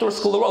of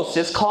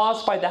atherosclerosis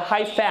caused by the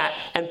high-fat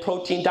and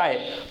protein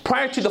diet.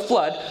 Prior to the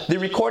flood, the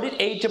recorded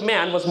age of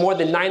man was more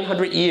than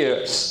 900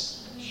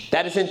 years.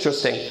 That is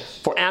interesting,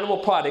 for animal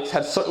products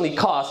have certainly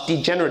caused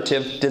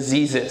degenerative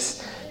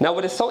diseases. Now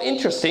what is so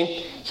interesting,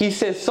 he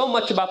says so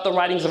much about the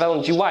writings of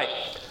Ellen G. White.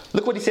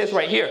 Look what he says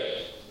right here.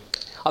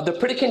 Of the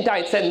Pritikin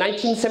diet said in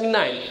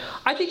 1979,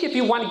 I think if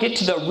you want to get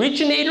to the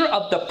originator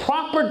of the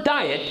proper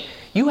diet,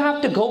 you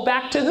have to go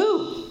back to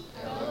who?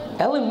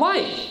 Ellen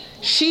White.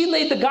 She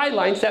laid the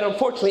guidelines that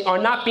unfortunately are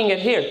not being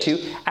adhered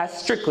to as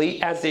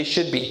strictly as they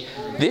should be.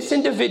 This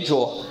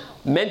individual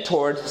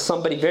mentored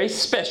somebody very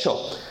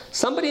special,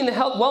 somebody in the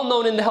health, well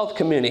known in the health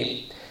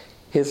community.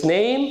 His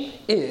name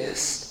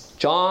is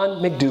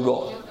John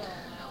McDougall,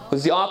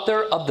 who's the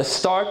author of The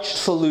Starch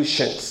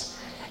Solutions.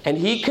 And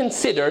he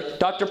considered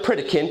Dr.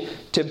 Pritikin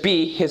to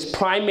be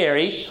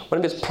one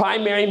of his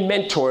primary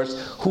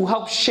mentors who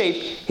helped shape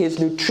his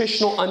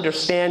nutritional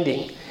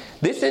understanding.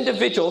 This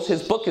individual,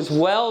 his book is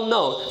well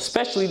known,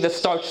 especially The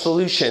Starch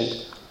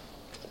Solution.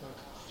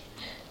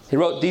 He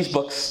wrote these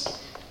books.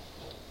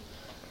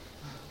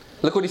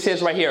 Look what he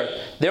says right here.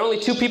 There are only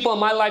two people in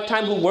my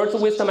lifetime whose words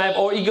of wisdom I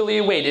have eagerly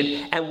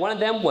awaited, and one of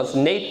them was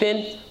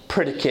Nathan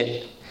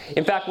Pritikin.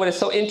 In fact, what is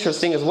so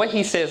interesting is what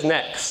he says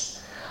next.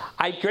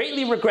 I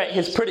greatly regret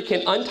his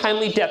Pritikin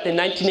untimely death in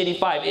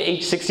 1985 at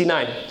age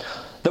 69.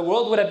 The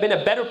world would have been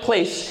a better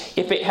place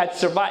if he had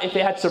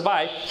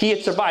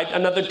survived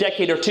another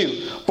decade or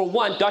two. For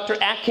one, Dr.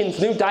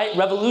 Atkins' new diet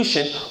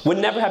revolution would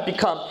never have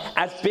become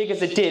as big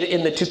as it did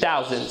in the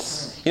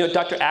 2000s. You know what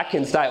Dr.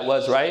 Atkins' diet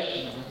was,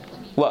 right?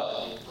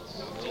 What?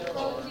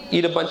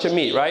 Eat a bunch of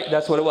meat, right?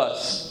 That's what it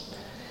was.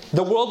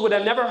 the world would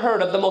have never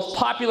heard of the most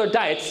popular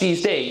diets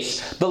these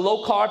days, the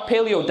low-carb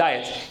paleo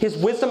diets. His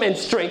wisdom and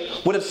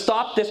strength would have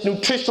stopped this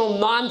nutritional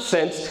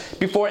nonsense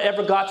before it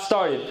ever got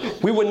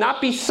started. We would not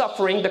be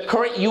suffering the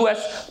current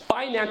U.S.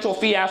 financial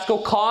fiasco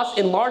caused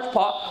in large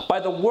part by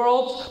the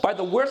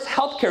worst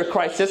healthcare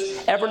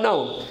crisis ever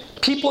known.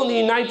 People in the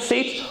United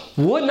States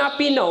would not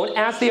be known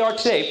as they are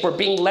today for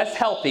being less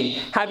healthy,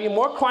 having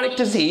more chronic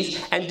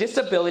disease and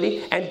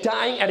disability, and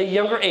dying at a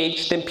younger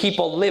age than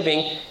people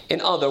living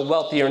in other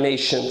wealthier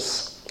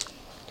nations.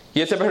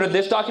 You guys ever heard of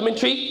this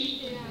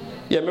documentary?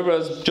 Yeah, remember I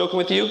was joking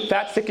with you?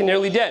 Fat, Sick, and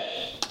Nearly Dead.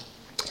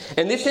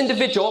 And this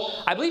individual,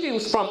 I believe he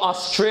was from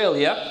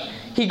Australia,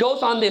 he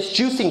goes on this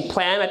juicing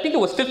plan. I think it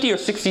was 50 or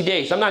 60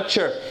 days, I'm not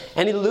sure.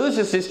 And he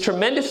loses this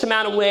tremendous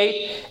amount of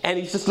weight, and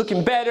he's just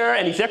looking better,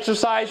 and he's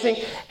exercising.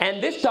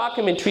 And this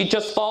documentary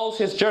just follows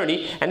his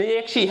journey, and he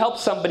actually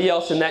helps somebody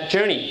else in that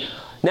journey.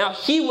 Now,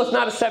 he was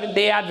not a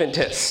Seventh-day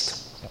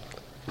Adventist.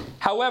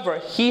 However,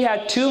 he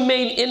had two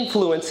main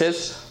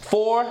influences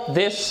for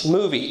this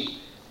movie.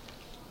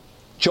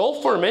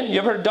 Joel Fuhrman, you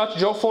ever heard of Dr.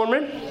 Joel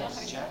Fuhrman?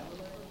 Yes.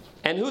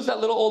 And who's that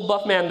little old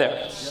buff man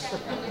there?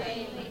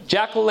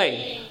 Jack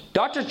LaLanne.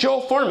 Dr.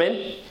 Joel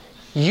Fuhrman,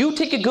 you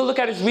take a good look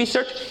at his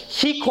research.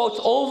 He quotes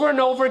over and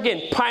over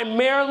again,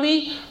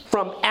 primarily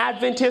from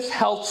Adventist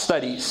health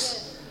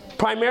studies.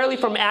 Primarily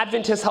from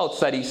Adventist health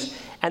studies.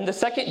 And the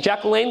second,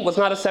 Jack LaLanne, was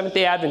not a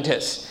Seventh-day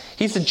Adventist.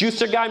 He's the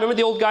juicer guy. Remember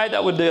the old guy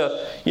that would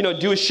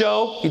do a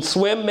show? He'd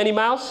swim many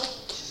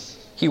miles?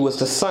 He was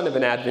the son of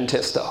an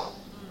Adventist, though.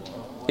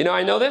 You know,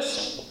 I know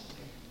this.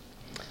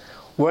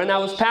 When I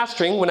was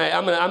pastoring,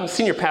 I'm a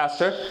senior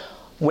pastor.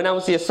 When I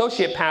was the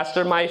associate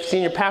pastor, my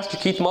senior pastor,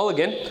 Keith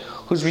Mulligan,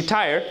 who's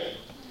retired,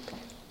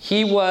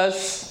 he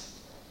was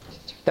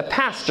the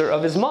pastor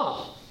of his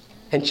mom.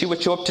 And she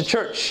would show up to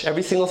church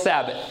every single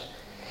Sabbath.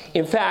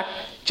 In fact,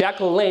 Jack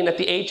LaLanne, at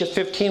the age of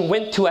 15,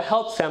 went to a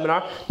health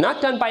seminar,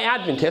 not done by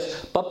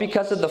Adventists, but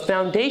because of the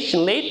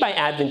foundation laid by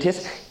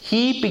Adventists,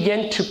 he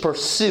began to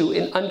pursue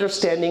an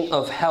understanding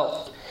of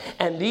health.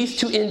 And these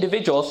two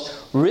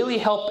individuals really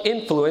helped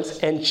influence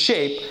and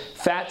shape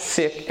Fat,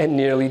 Sick, and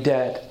Nearly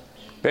Dead.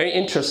 Very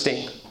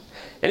interesting.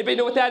 Anybody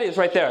know what that is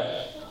right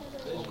there?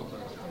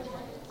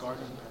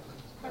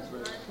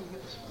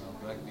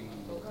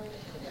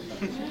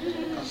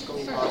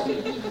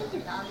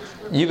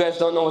 You guys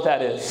don't know what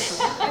that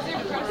is.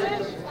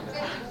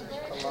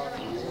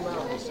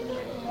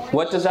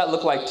 What does that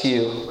look like to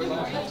you?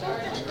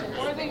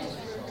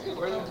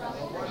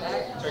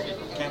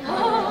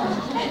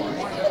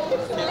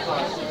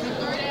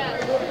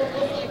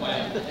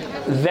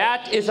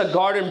 That is a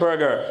garden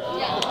burger.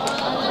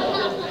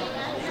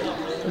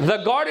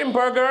 The garden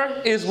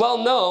burger is well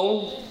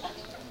known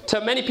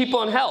to many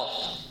people in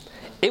health.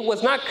 It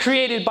was not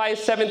created by a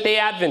Seventh-day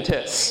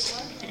Adventist.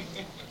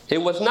 It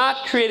was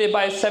not created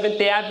by a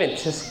Seventh-day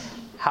Adventist.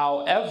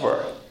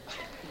 However,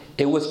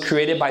 it was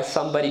created by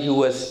somebody who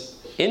was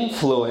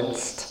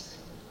influenced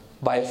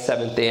by a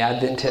Seventh-day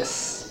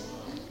Adventist.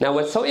 Now,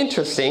 what's so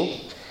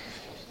interesting,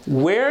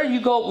 when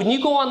you go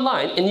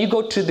online and you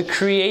go to the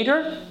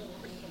creator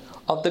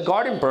of the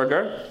garden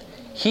burger,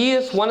 he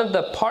is one of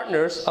the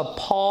partners of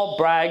Paul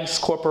Bragg's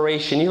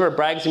corporation. You heard of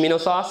Bragg's amino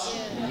sauce?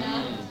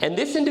 And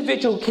this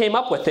individual who came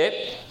up with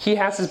it, he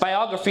has his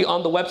biography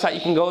on the website.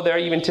 You can go there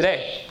even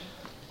today.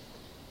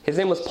 His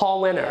name was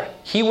Paul Wenner.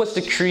 He was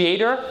the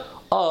creator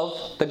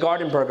of the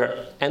garden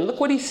burger. And look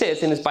what he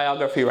says in his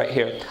biography right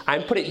here.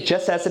 I'm putting it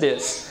just as it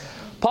is.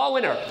 Paul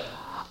Wenner,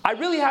 I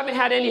really haven't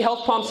had any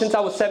health problems since I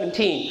was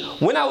 17.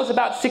 When I was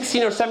about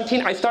 16 or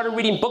 17, I started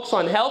reading books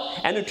on health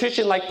and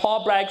nutrition like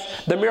Paul Bragg's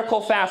The Miracle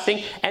of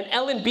Fasting and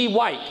Ellen B.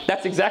 White.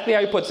 That's exactly how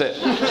he puts it.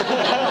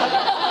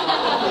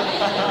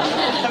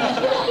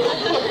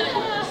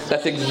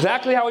 That's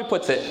exactly how he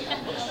puts it.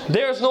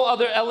 There's no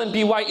other Ellen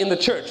B. White in the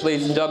church,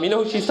 ladies and gentlemen. You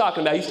know who she's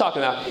talking about? He's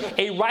talking about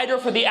a writer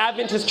for the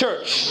Adventist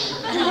church.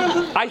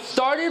 I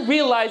started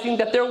realizing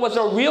that there was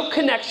a real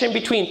connection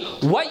between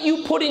what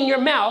you put in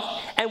your mouth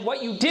and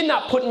what you did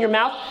not put in your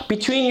mouth,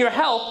 between your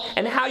health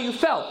and how you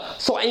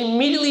felt. So I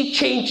immediately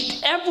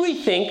changed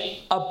everything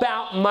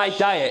about my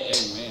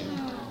diet. Amen.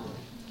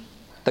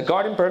 The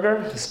garden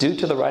burger is due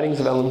to the writings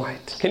of Ellen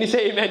White. Can you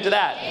say amen to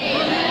that?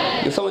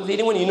 Amen. If someone's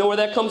eating one, you know where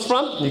that comes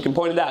from? You can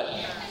point it out.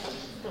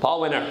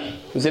 Paul Wenner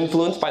was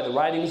influenced by the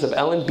writings of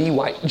Ellen B.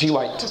 White. G.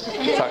 White.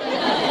 Sorry.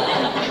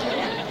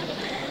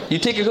 You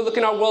take a good look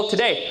in our world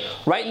today.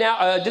 Right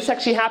now, this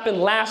actually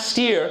happened last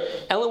year.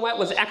 Ellen White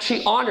was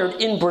actually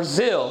honored in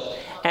Brazil.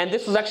 And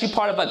this was actually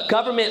part of a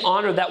government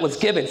honor that was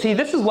given. See,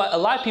 this is what a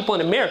lot of people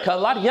in America, a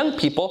lot of young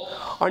people,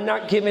 are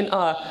not given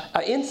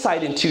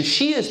insight into.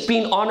 She is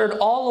being honored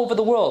all over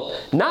the world.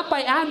 Not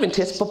by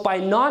Adventists, but by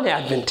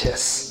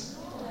non-Adventists.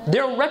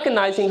 They're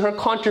recognizing her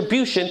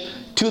contribution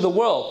to the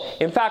world.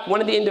 In fact,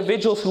 one of the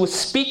individuals who was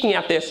speaking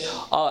at this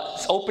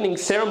opening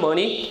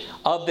ceremony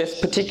of this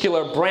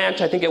particular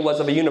branch, I think it was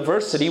of a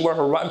university where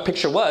her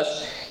picture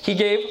was, he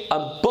gave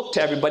a book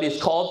to everybody.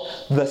 It's called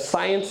The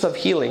Science of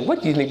Healing.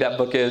 What do you think that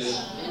book is?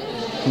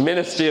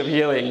 Ministry of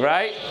Healing,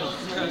 right?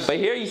 But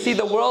here you see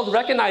the world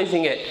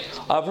recognizing it.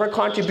 of her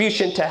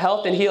contribution to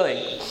health and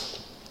healing.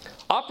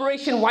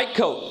 Operation White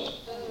Coat.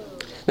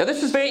 Now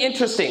this is very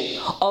interesting.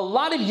 A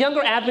lot of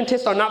younger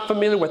Adventists are not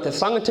familiar with this.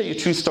 So I'm going to tell you a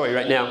true story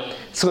right now.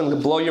 It's going to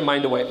blow your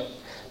mind away.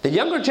 The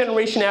younger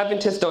generation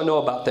Adventists don't know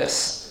about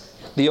this.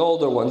 The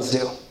older ones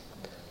do.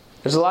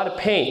 There's a lot of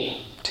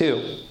pain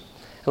too.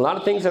 A lot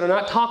of things that are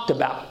not talked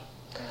about.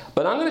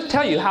 But I'm going to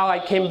tell you how I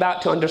came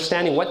about to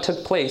understanding what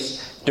took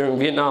place during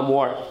Vietnam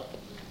War.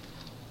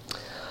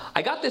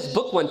 I got this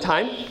book one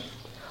time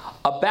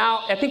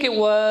about, I think it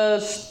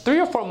was 3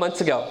 or 4 months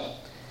ago.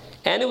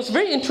 And it was a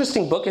very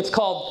interesting book. It's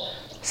called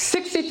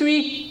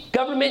 63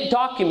 Government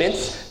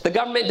Documents the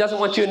Government Doesn't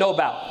Want You to Know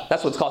About.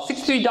 That's what it's called.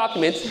 63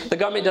 Documents the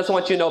Government Doesn't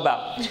Want You to Know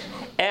About.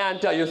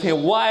 And you're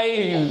thinking, why are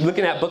you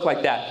looking at a book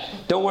like that?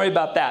 Don't worry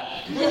about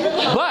that.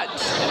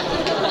 But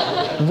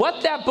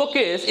what that book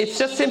is, it's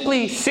just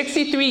simply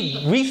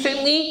 63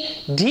 recently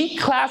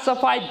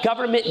declassified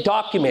government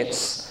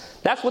documents.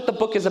 That's what the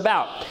book is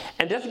about.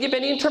 And it doesn't give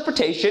any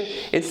interpretation.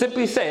 It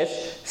simply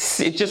says,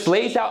 it just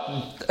lays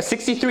out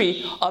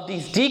 63 of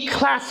these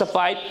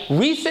declassified,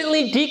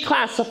 recently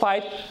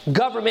declassified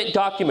government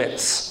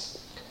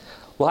documents.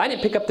 Well, I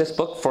didn't pick up this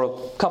book for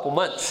a couple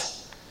months.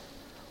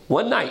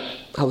 One night,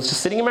 I was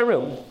just sitting in my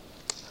room,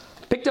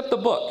 picked up the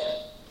book,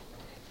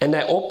 and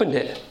I opened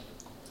it.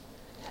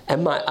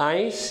 And my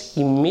eyes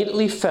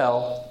immediately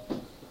fell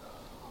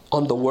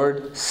on the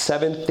word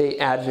Seventh-day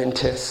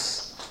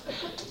Adventist.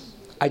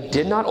 I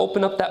did not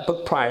open up that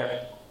book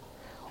prior.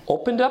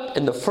 Opened up,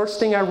 and the first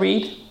thing I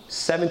read,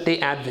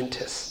 Seventh-day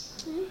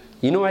Adventist.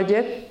 You know what I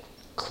did?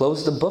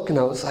 Closed the book, and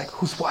I was like,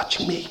 who's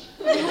watching me?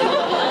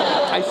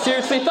 I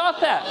seriously thought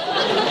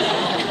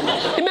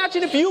that.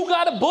 Imagine if you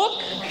got a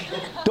book,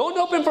 don't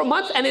open for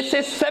months, and it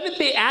says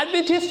Seventh-day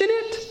Adventist in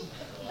it.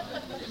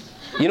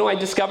 You know what I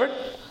discovered?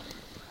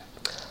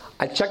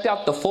 I checked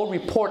out the full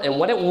report, and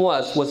what it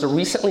was a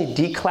recently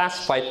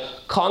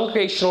declassified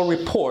congregational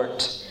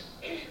report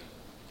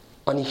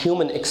on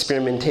human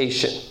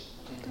experimentation.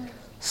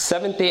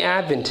 Seventh-day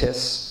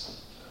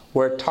Adventists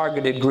were a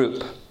targeted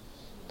group.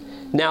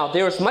 Now,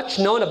 there is much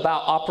known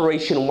about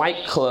Operation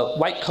White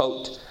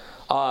Coat.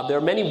 There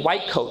are many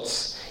white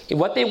coats.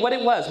 What it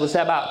was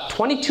that about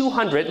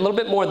 2,200, a little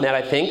bit more than that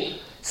I think,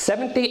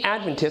 Seventh-day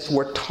Adventists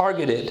were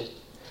targeted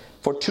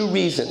for 2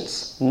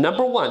 reasons.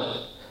 Number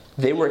 1,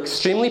 they were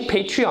extremely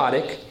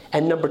patriotic,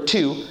 and number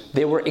 2,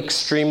 they were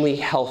extremely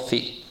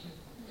healthy.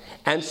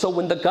 And so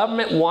when the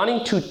government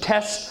wanting to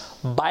test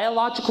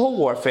biological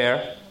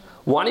warfare,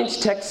 wanting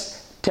to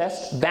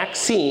test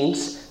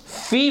vaccines,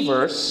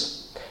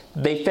 fevers,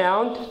 they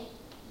found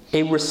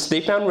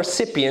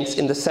recipients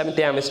in the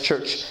Seventh-day Adventist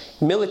Church,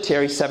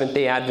 military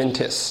Seventh-day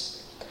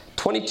Adventists.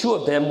 22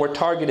 of them were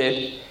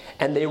targeted,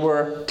 and they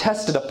were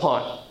tested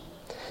upon.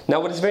 Now,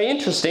 what is very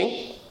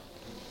interesting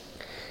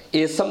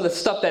is some of the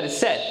stuff that is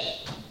said.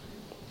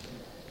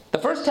 The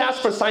first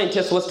task for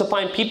scientists was to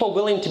find people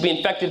willing to be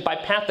infected by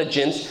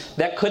pathogens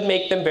that could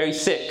make them very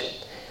sick.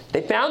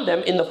 They found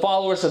them in the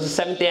followers of the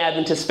Seventh-day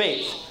Adventist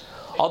faith.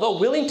 Although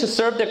willing to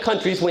serve their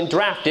countries when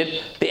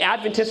drafted, the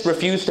Adventists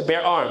refused to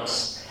bear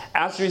arms.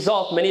 As a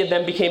result, many of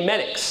them became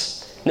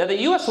medics. Now, the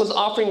U.S. was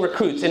offering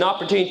recruits an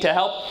opportunity to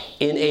help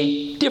in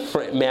a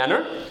different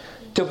manner,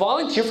 to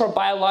volunteer for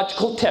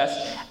biological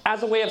tests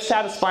as a way of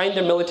satisfying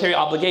their military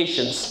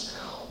obligations.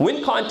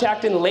 When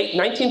contacted in late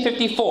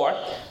 1954,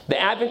 the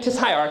Adventist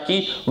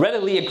hierarchy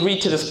readily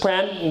agreed to this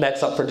plan, and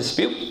that's up for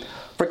dispute.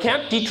 For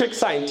Camp Dietrich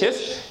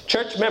scientists,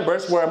 church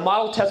members were a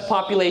model test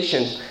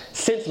population,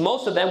 since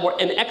most of them were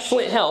in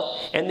excellent health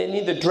and they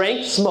neither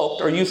drank,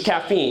 smoked, or used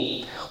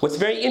caffeine. What's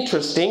very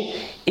interesting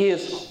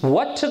is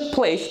what took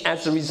place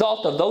as a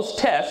result of those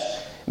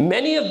tests.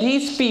 Many of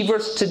these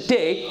fevers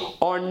today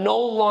are no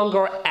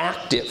longer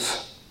active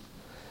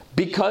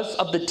because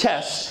of the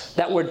tests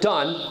that were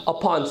done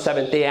upon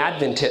Seventh-day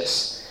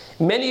Adventists.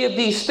 Many of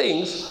these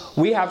things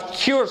we have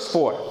cures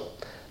for.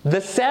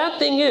 The sad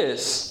thing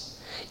is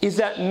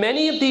that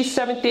many of these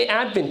Seventh-day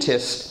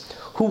Adventists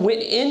who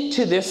went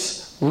into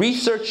this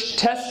research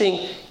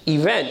testing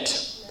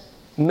event,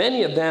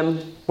 many of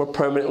them were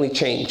permanently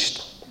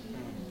changed.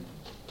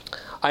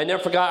 I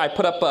never forgot, I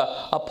put up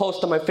a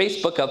post on my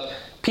Facebook of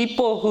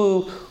people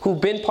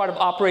who've been part of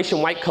Operation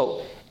White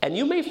Coat. And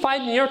you may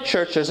find in your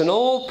church there's an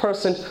old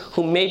person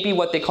who may be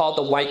what they call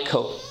the white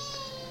coat.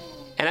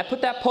 And I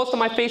put that post on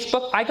my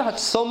Facebook. I got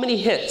so many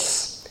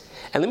hits.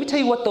 And let me tell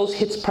you what those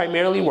hits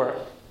primarily were.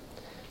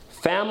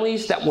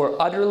 Families that were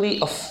utterly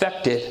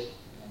affected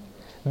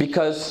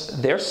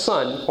because their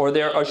son, or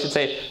their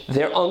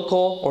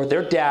uncle or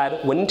their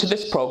dad went into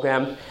this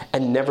program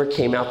and never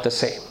came out the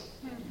same.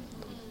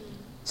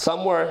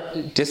 Some were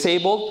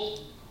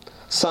disabled.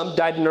 Some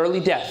died an early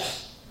death.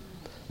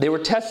 They were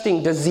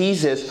testing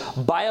diseases,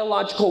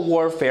 biological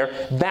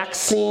warfare,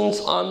 vaccines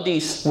on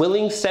these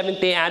willing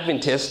Seventh-day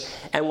Adventists.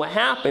 And what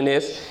happened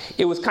is,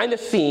 it was kind of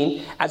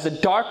seen as a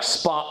dark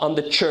spot on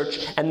the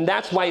church, and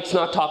that's why it's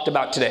not talked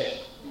about today.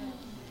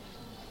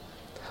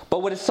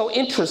 But what is so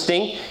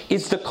interesting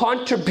is the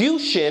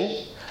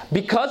contribution,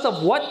 because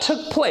of what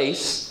took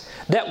place,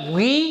 that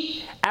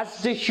we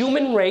as the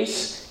human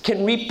race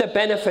can reap the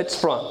benefits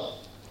from.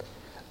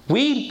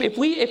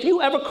 If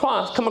you ever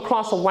come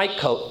across a white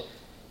coat,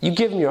 you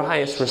give him your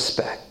highest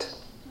respect.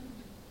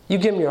 You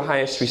give him your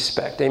highest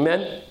respect.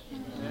 Amen?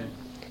 Amen.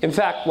 In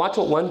fact, watch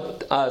what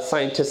one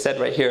scientist said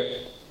right here.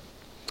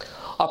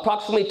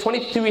 Approximately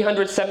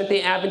 2,300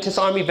 Seventh-day Adventist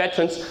Army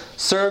veterans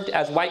served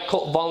as white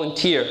coat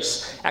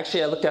volunteers.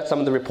 Actually, I looked at some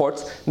of the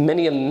reports.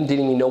 Many of them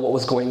didn't even know what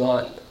was going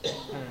on.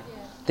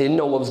 They didn't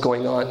know what was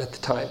going on at the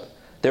time.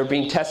 They were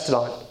being tested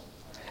on,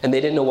 and they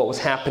didn't know what was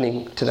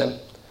happening to them.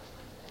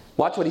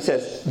 Watch what he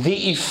says.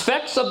 The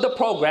effects of the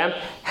program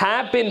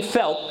have been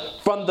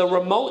felt from the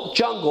remote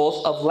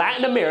jungles of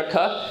Latin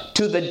America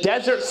to the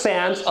desert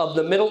sands of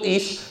the Middle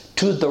East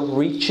to the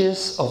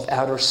reaches of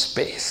outer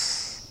space.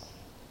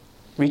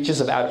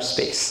 Reaches of outer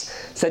space.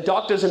 Said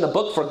doctors in the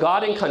book For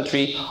God and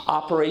Country,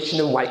 Operation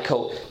in White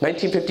Coat,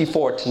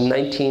 1954 to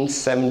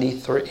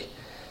 1973.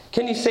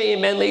 Can you say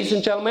amen, ladies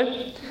and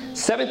gentlemen?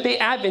 Seventh-day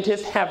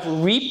Adventists have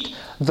reaped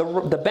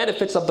the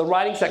benefits of the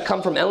writings that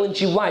come from Ellen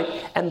G. White,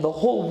 and the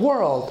whole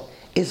world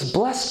is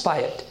blessed by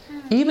it.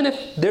 Even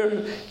if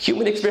they're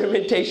human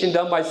experimentation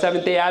done by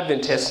Seventh-day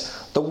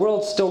Adventists, the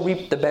world still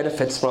reaped the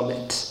benefits from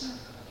it.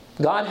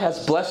 God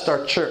has blessed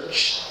our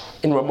church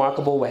in a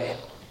remarkable way.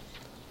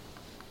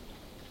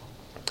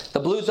 The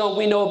Blue Zone,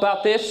 we know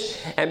about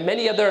this, and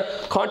many other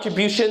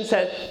contributions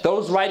that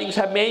those writings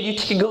have made. You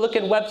take a look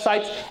at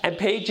websites and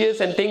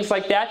pages and things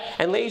like that.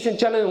 And ladies and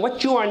gentlemen,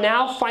 what you are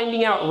now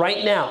finding out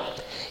right now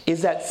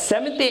is that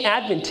Seventh-day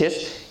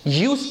Adventists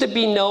used to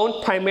be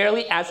known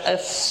primarily as a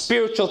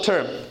spiritual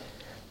term.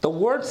 The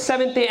word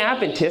Seventh-day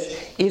Adventist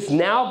is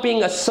now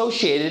being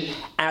associated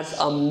as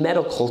a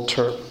medical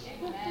term.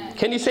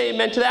 Can you say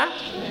amen to that?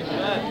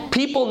 Amen.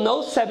 People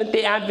know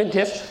Seventh-day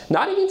Adventists,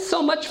 not even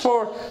so much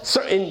for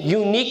certain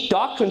unique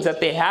doctrines that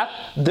they have.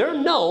 They're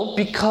known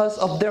because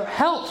of their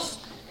health.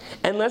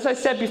 And as I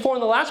said before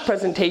in the last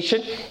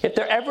presentation, if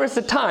there ever is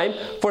a time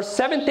for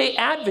Seventh-day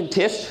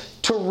Adventists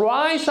to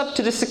rise up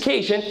to this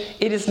occasion,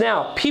 it is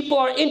now. People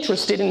are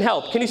interested in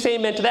health. Can you say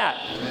amen to that?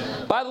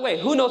 Amen. By the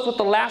way, who knows what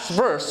the last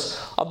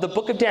verse of the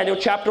book of Daniel,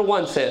 chapter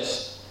 1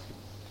 says?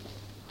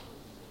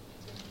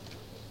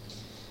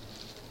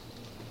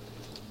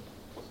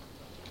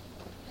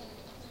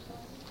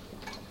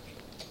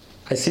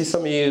 I see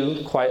some of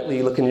you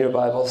quietly looking in your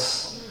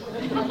Bibles.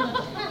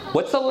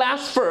 What's the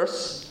last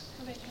verse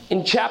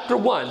in chapter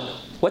 1?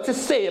 What's it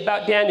say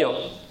about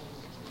Daniel?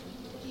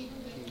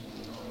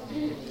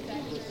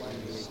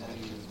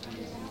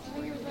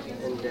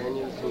 And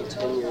Daniel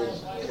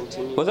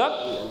continued. What's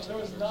up? There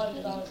was none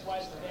about his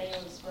wife and Daniel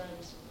and his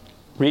friends.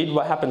 Read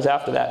what happens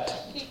after that.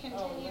 He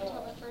continued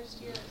until the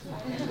first year of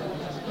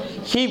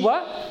Cyrus. He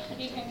what?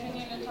 He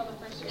continued until the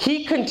first year.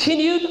 He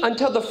continued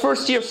until the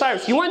first year of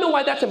Cyrus. You want to know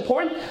why that's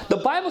important? The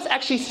Bible's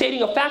actually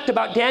stating a fact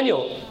about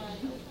Daniel.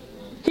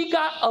 He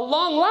got a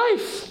long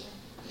life.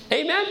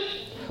 Amen?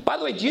 By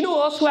the way, do you know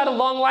who else who had a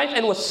long life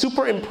and was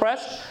super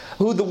impressed?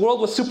 Who the world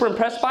was super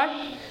impressed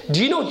by?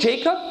 Do you know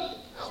Jacob?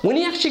 When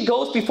he actually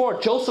goes before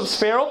Joseph's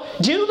Pharaoh,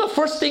 do you know the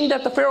first thing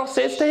that the Pharaoh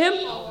says to him?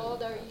 How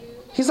old are you?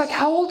 He's like,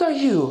 how old are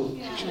you?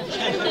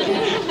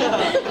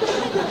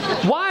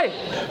 Why?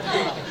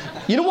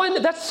 You know why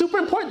that's super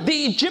important?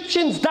 The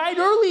Egyptians died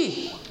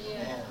early.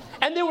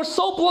 And they were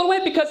so blown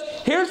away because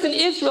here's an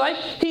Israelite,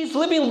 he's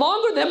living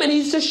longer than them, and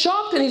he's just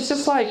shocked, and he's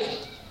just like,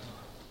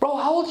 bro,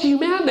 how old are you,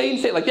 man? They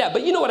didn't say it like that,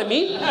 but you know what I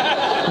mean,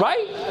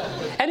 right?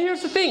 And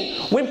here's the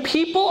thing. When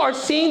people are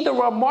seeing the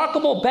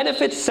remarkable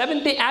benefits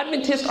Seventh-day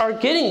Adventists are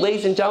getting,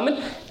 ladies and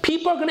gentlemen,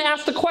 people are going to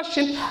ask the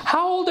question,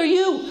 how old are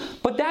you?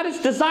 But that is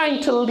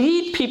designed to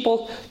lead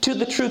people to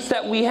the truths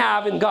that we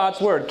have in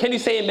God's Word. Can you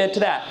say amen to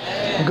that?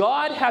 Amen.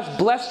 God has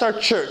blessed our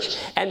church,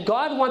 and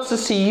God wants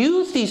us to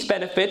use these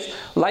benefits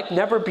like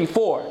never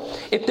before.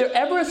 If there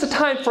ever is a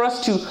time for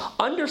us to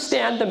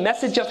understand the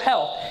message of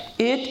health,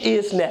 it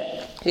is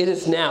now. It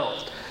is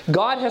now.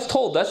 God has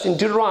told us in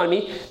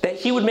Deuteronomy that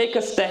He would make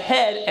us the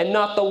head and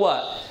not the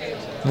what?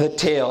 The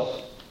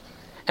tail.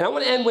 And I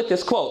want to end with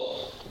this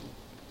quote.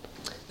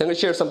 I'm going to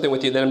share something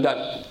with you, then I'm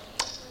done.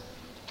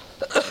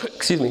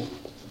 Excuse me.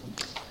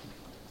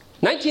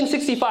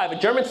 1965, a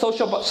German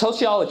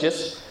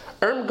sociologist,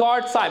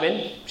 Irmgard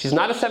Simon, she's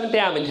not a Seventh-day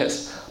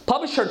Adventist,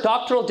 published her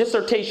doctoral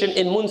dissertation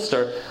in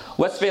Munster,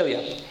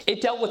 Westphalia.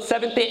 It dealt with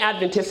Seventh-day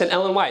Adventists and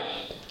Ellen White.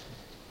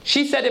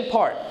 She said in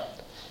part,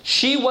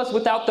 she was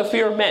without the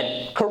fear of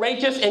men,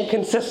 courageous and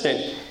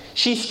consistent.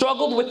 She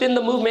struggled within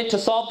the movement to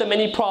solve the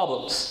many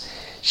problems.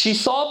 She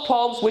solved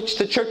problems which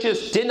the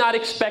churches did not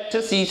expect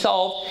to see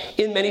solved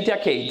in many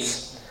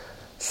decades.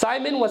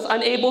 Simon was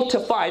unable to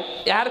find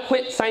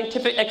adequate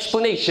scientific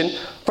explanation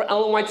for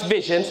Ellen White's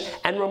visions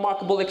and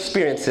remarkable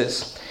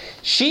experiences.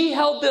 She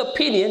held the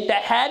opinion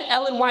that had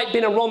Ellen White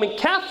been a Roman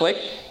Catholic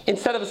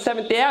instead of a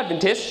Seventh-day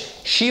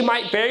Adventist, she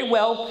might very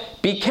well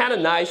be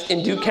canonized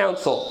in due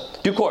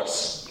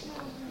course.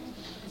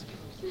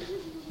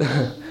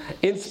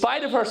 In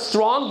spite of her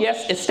strong,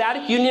 yes,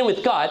 ecstatic union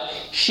with God,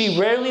 she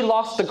rarely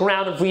lost the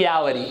ground of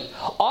reality.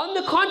 On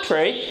the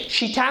contrary,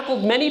 she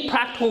tackled many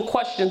practical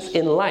questions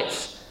in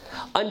life.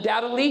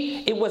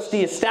 Undoubtedly, it was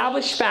the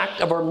established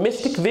fact of her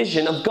mystic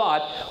vision of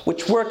God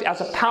which worked as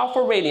a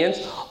powerful radiance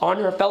on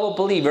her fellow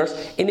believers,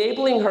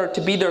 enabling her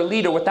to be their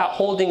leader without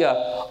holding an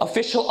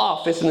official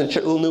office in the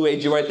church. A little new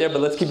agey right there,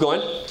 but let's keep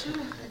going.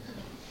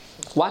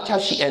 Watch how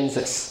she ends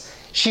this.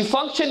 She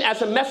functioned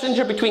as a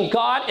messenger between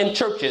God and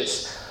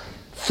churches.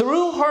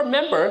 Through her,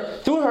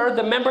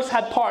 the members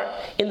had part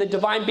in the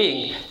divine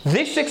being.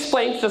 This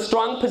explains the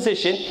strong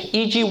position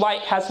E.G.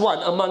 White has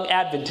won among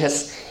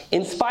Adventists.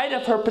 In spite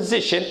of her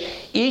position,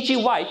 E.G.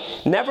 White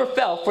never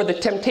fell for the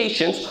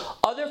temptations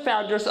other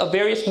founders of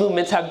various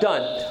movements have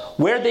done,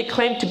 where they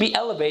claim to be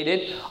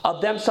elevated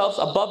of themselves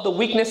above the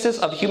weaknesses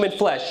of human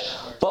flesh,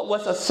 but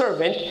was a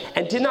servant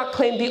and did not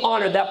claim the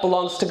honor that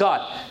belongs to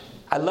God.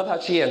 I love how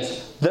she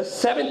ends. The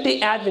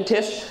Seventh-day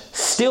Adventists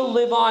still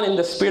live on in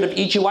the spirit of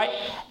E.G. White,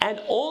 and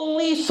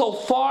only so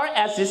far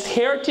as this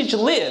heritage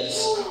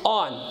lives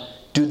on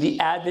do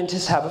the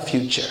Adventists have a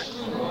future.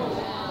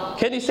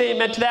 Can you say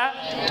amen to that?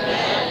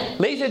 Amen.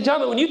 Ladies and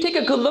gentlemen, when you take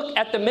a good look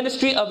at the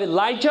ministry of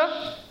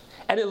Elijah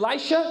and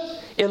Elisha,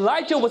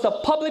 Elijah was a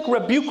public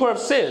rebuker of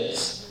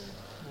sins.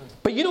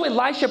 But you know,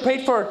 Elisha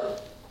prayed for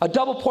a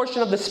double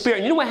portion of the Spirit.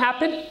 And you know what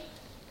happened?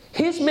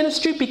 His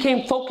ministry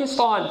became focused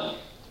on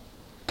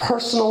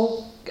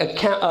personal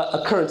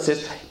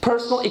occurrences,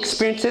 personal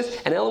experiences,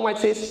 and Ellen White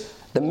says,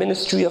 the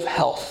ministry of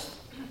health.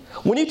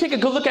 When you take a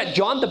good look at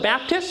John the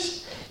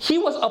Baptist, he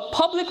was a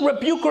public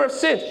rebuker of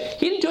sins.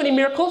 He didn't do any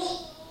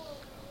miracles.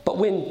 But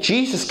when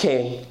Jesus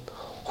came,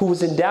 who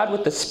was endowed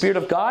with the Spirit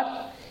of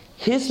God,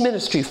 his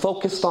ministry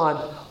focused on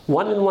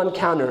one-on-one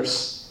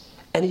encounters,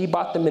 and he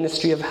brought the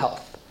ministry of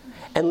health.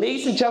 And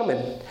ladies and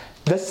gentlemen,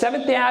 the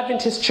Seventh-day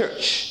Adventist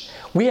Church,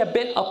 we have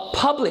been a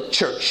public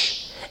church.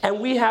 And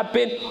we have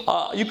been,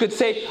 you could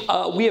say,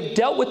 we have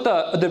dealt with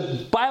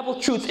the Bible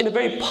truths in a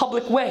very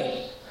public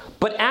way.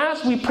 But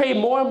as we pray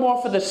more and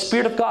more for the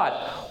Spirit of God,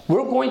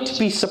 we're going to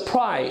be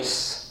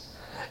surprised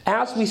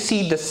as we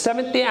see the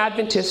Seventh-day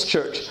Adventist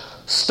Church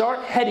start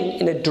heading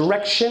in a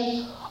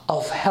direction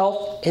of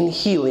health and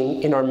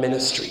healing in our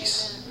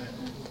ministries.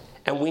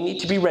 And we need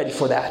to be ready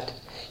for that.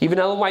 Even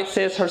Ellen White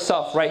says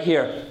herself right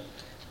here,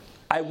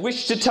 I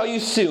wish to tell you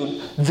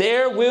soon,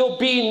 there will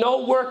be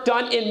no work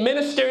done in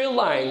ministerial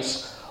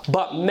lines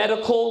but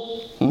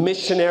medical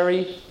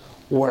missionary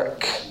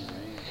work.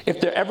 If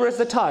there ever is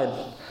a time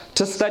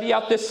to study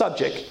out this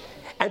subject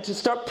and to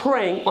start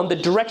praying on the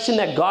direction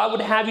that God would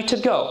have you to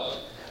go,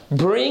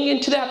 bring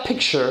into that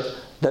picture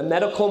the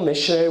medical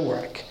missionary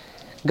work.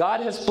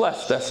 God has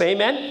blessed us,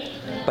 amen?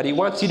 But he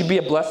wants you to be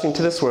a blessing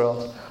to this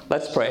world.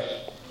 Let's pray.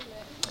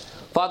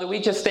 Father, we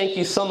just thank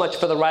you so much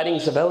for the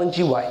writings of Ellen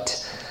G.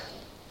 White.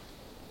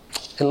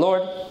 And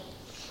Lord,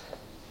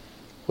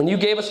 when you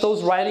gave us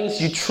those writings,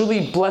 you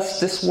truly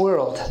blessed this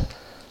world.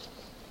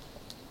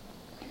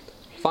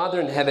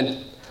 Father in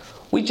heaven,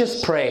 we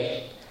just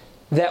pray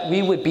that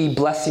we would be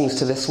blessings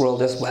to this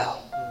world as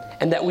well,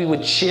 and that we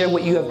would share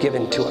what you have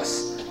given to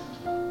us.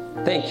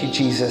 Thank you,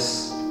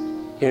 Jesus.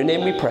 In your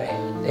name we pray.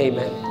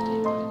 Amen.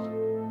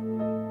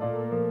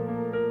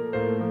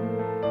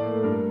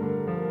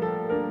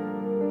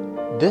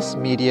 This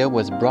media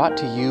was brought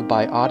to you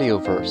by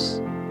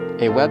Audioverse,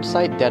 a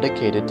website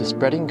dedicated to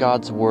spreading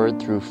God's Word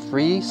through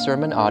free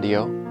sermon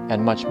audio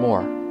and much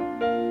more.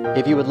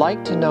 If you would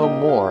like to know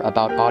more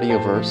about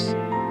Audioverse,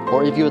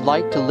 or if you would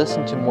like to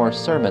listen to more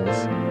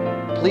sermons,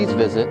 please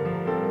visit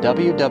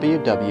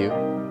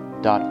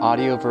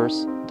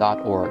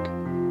www.audioverse.org.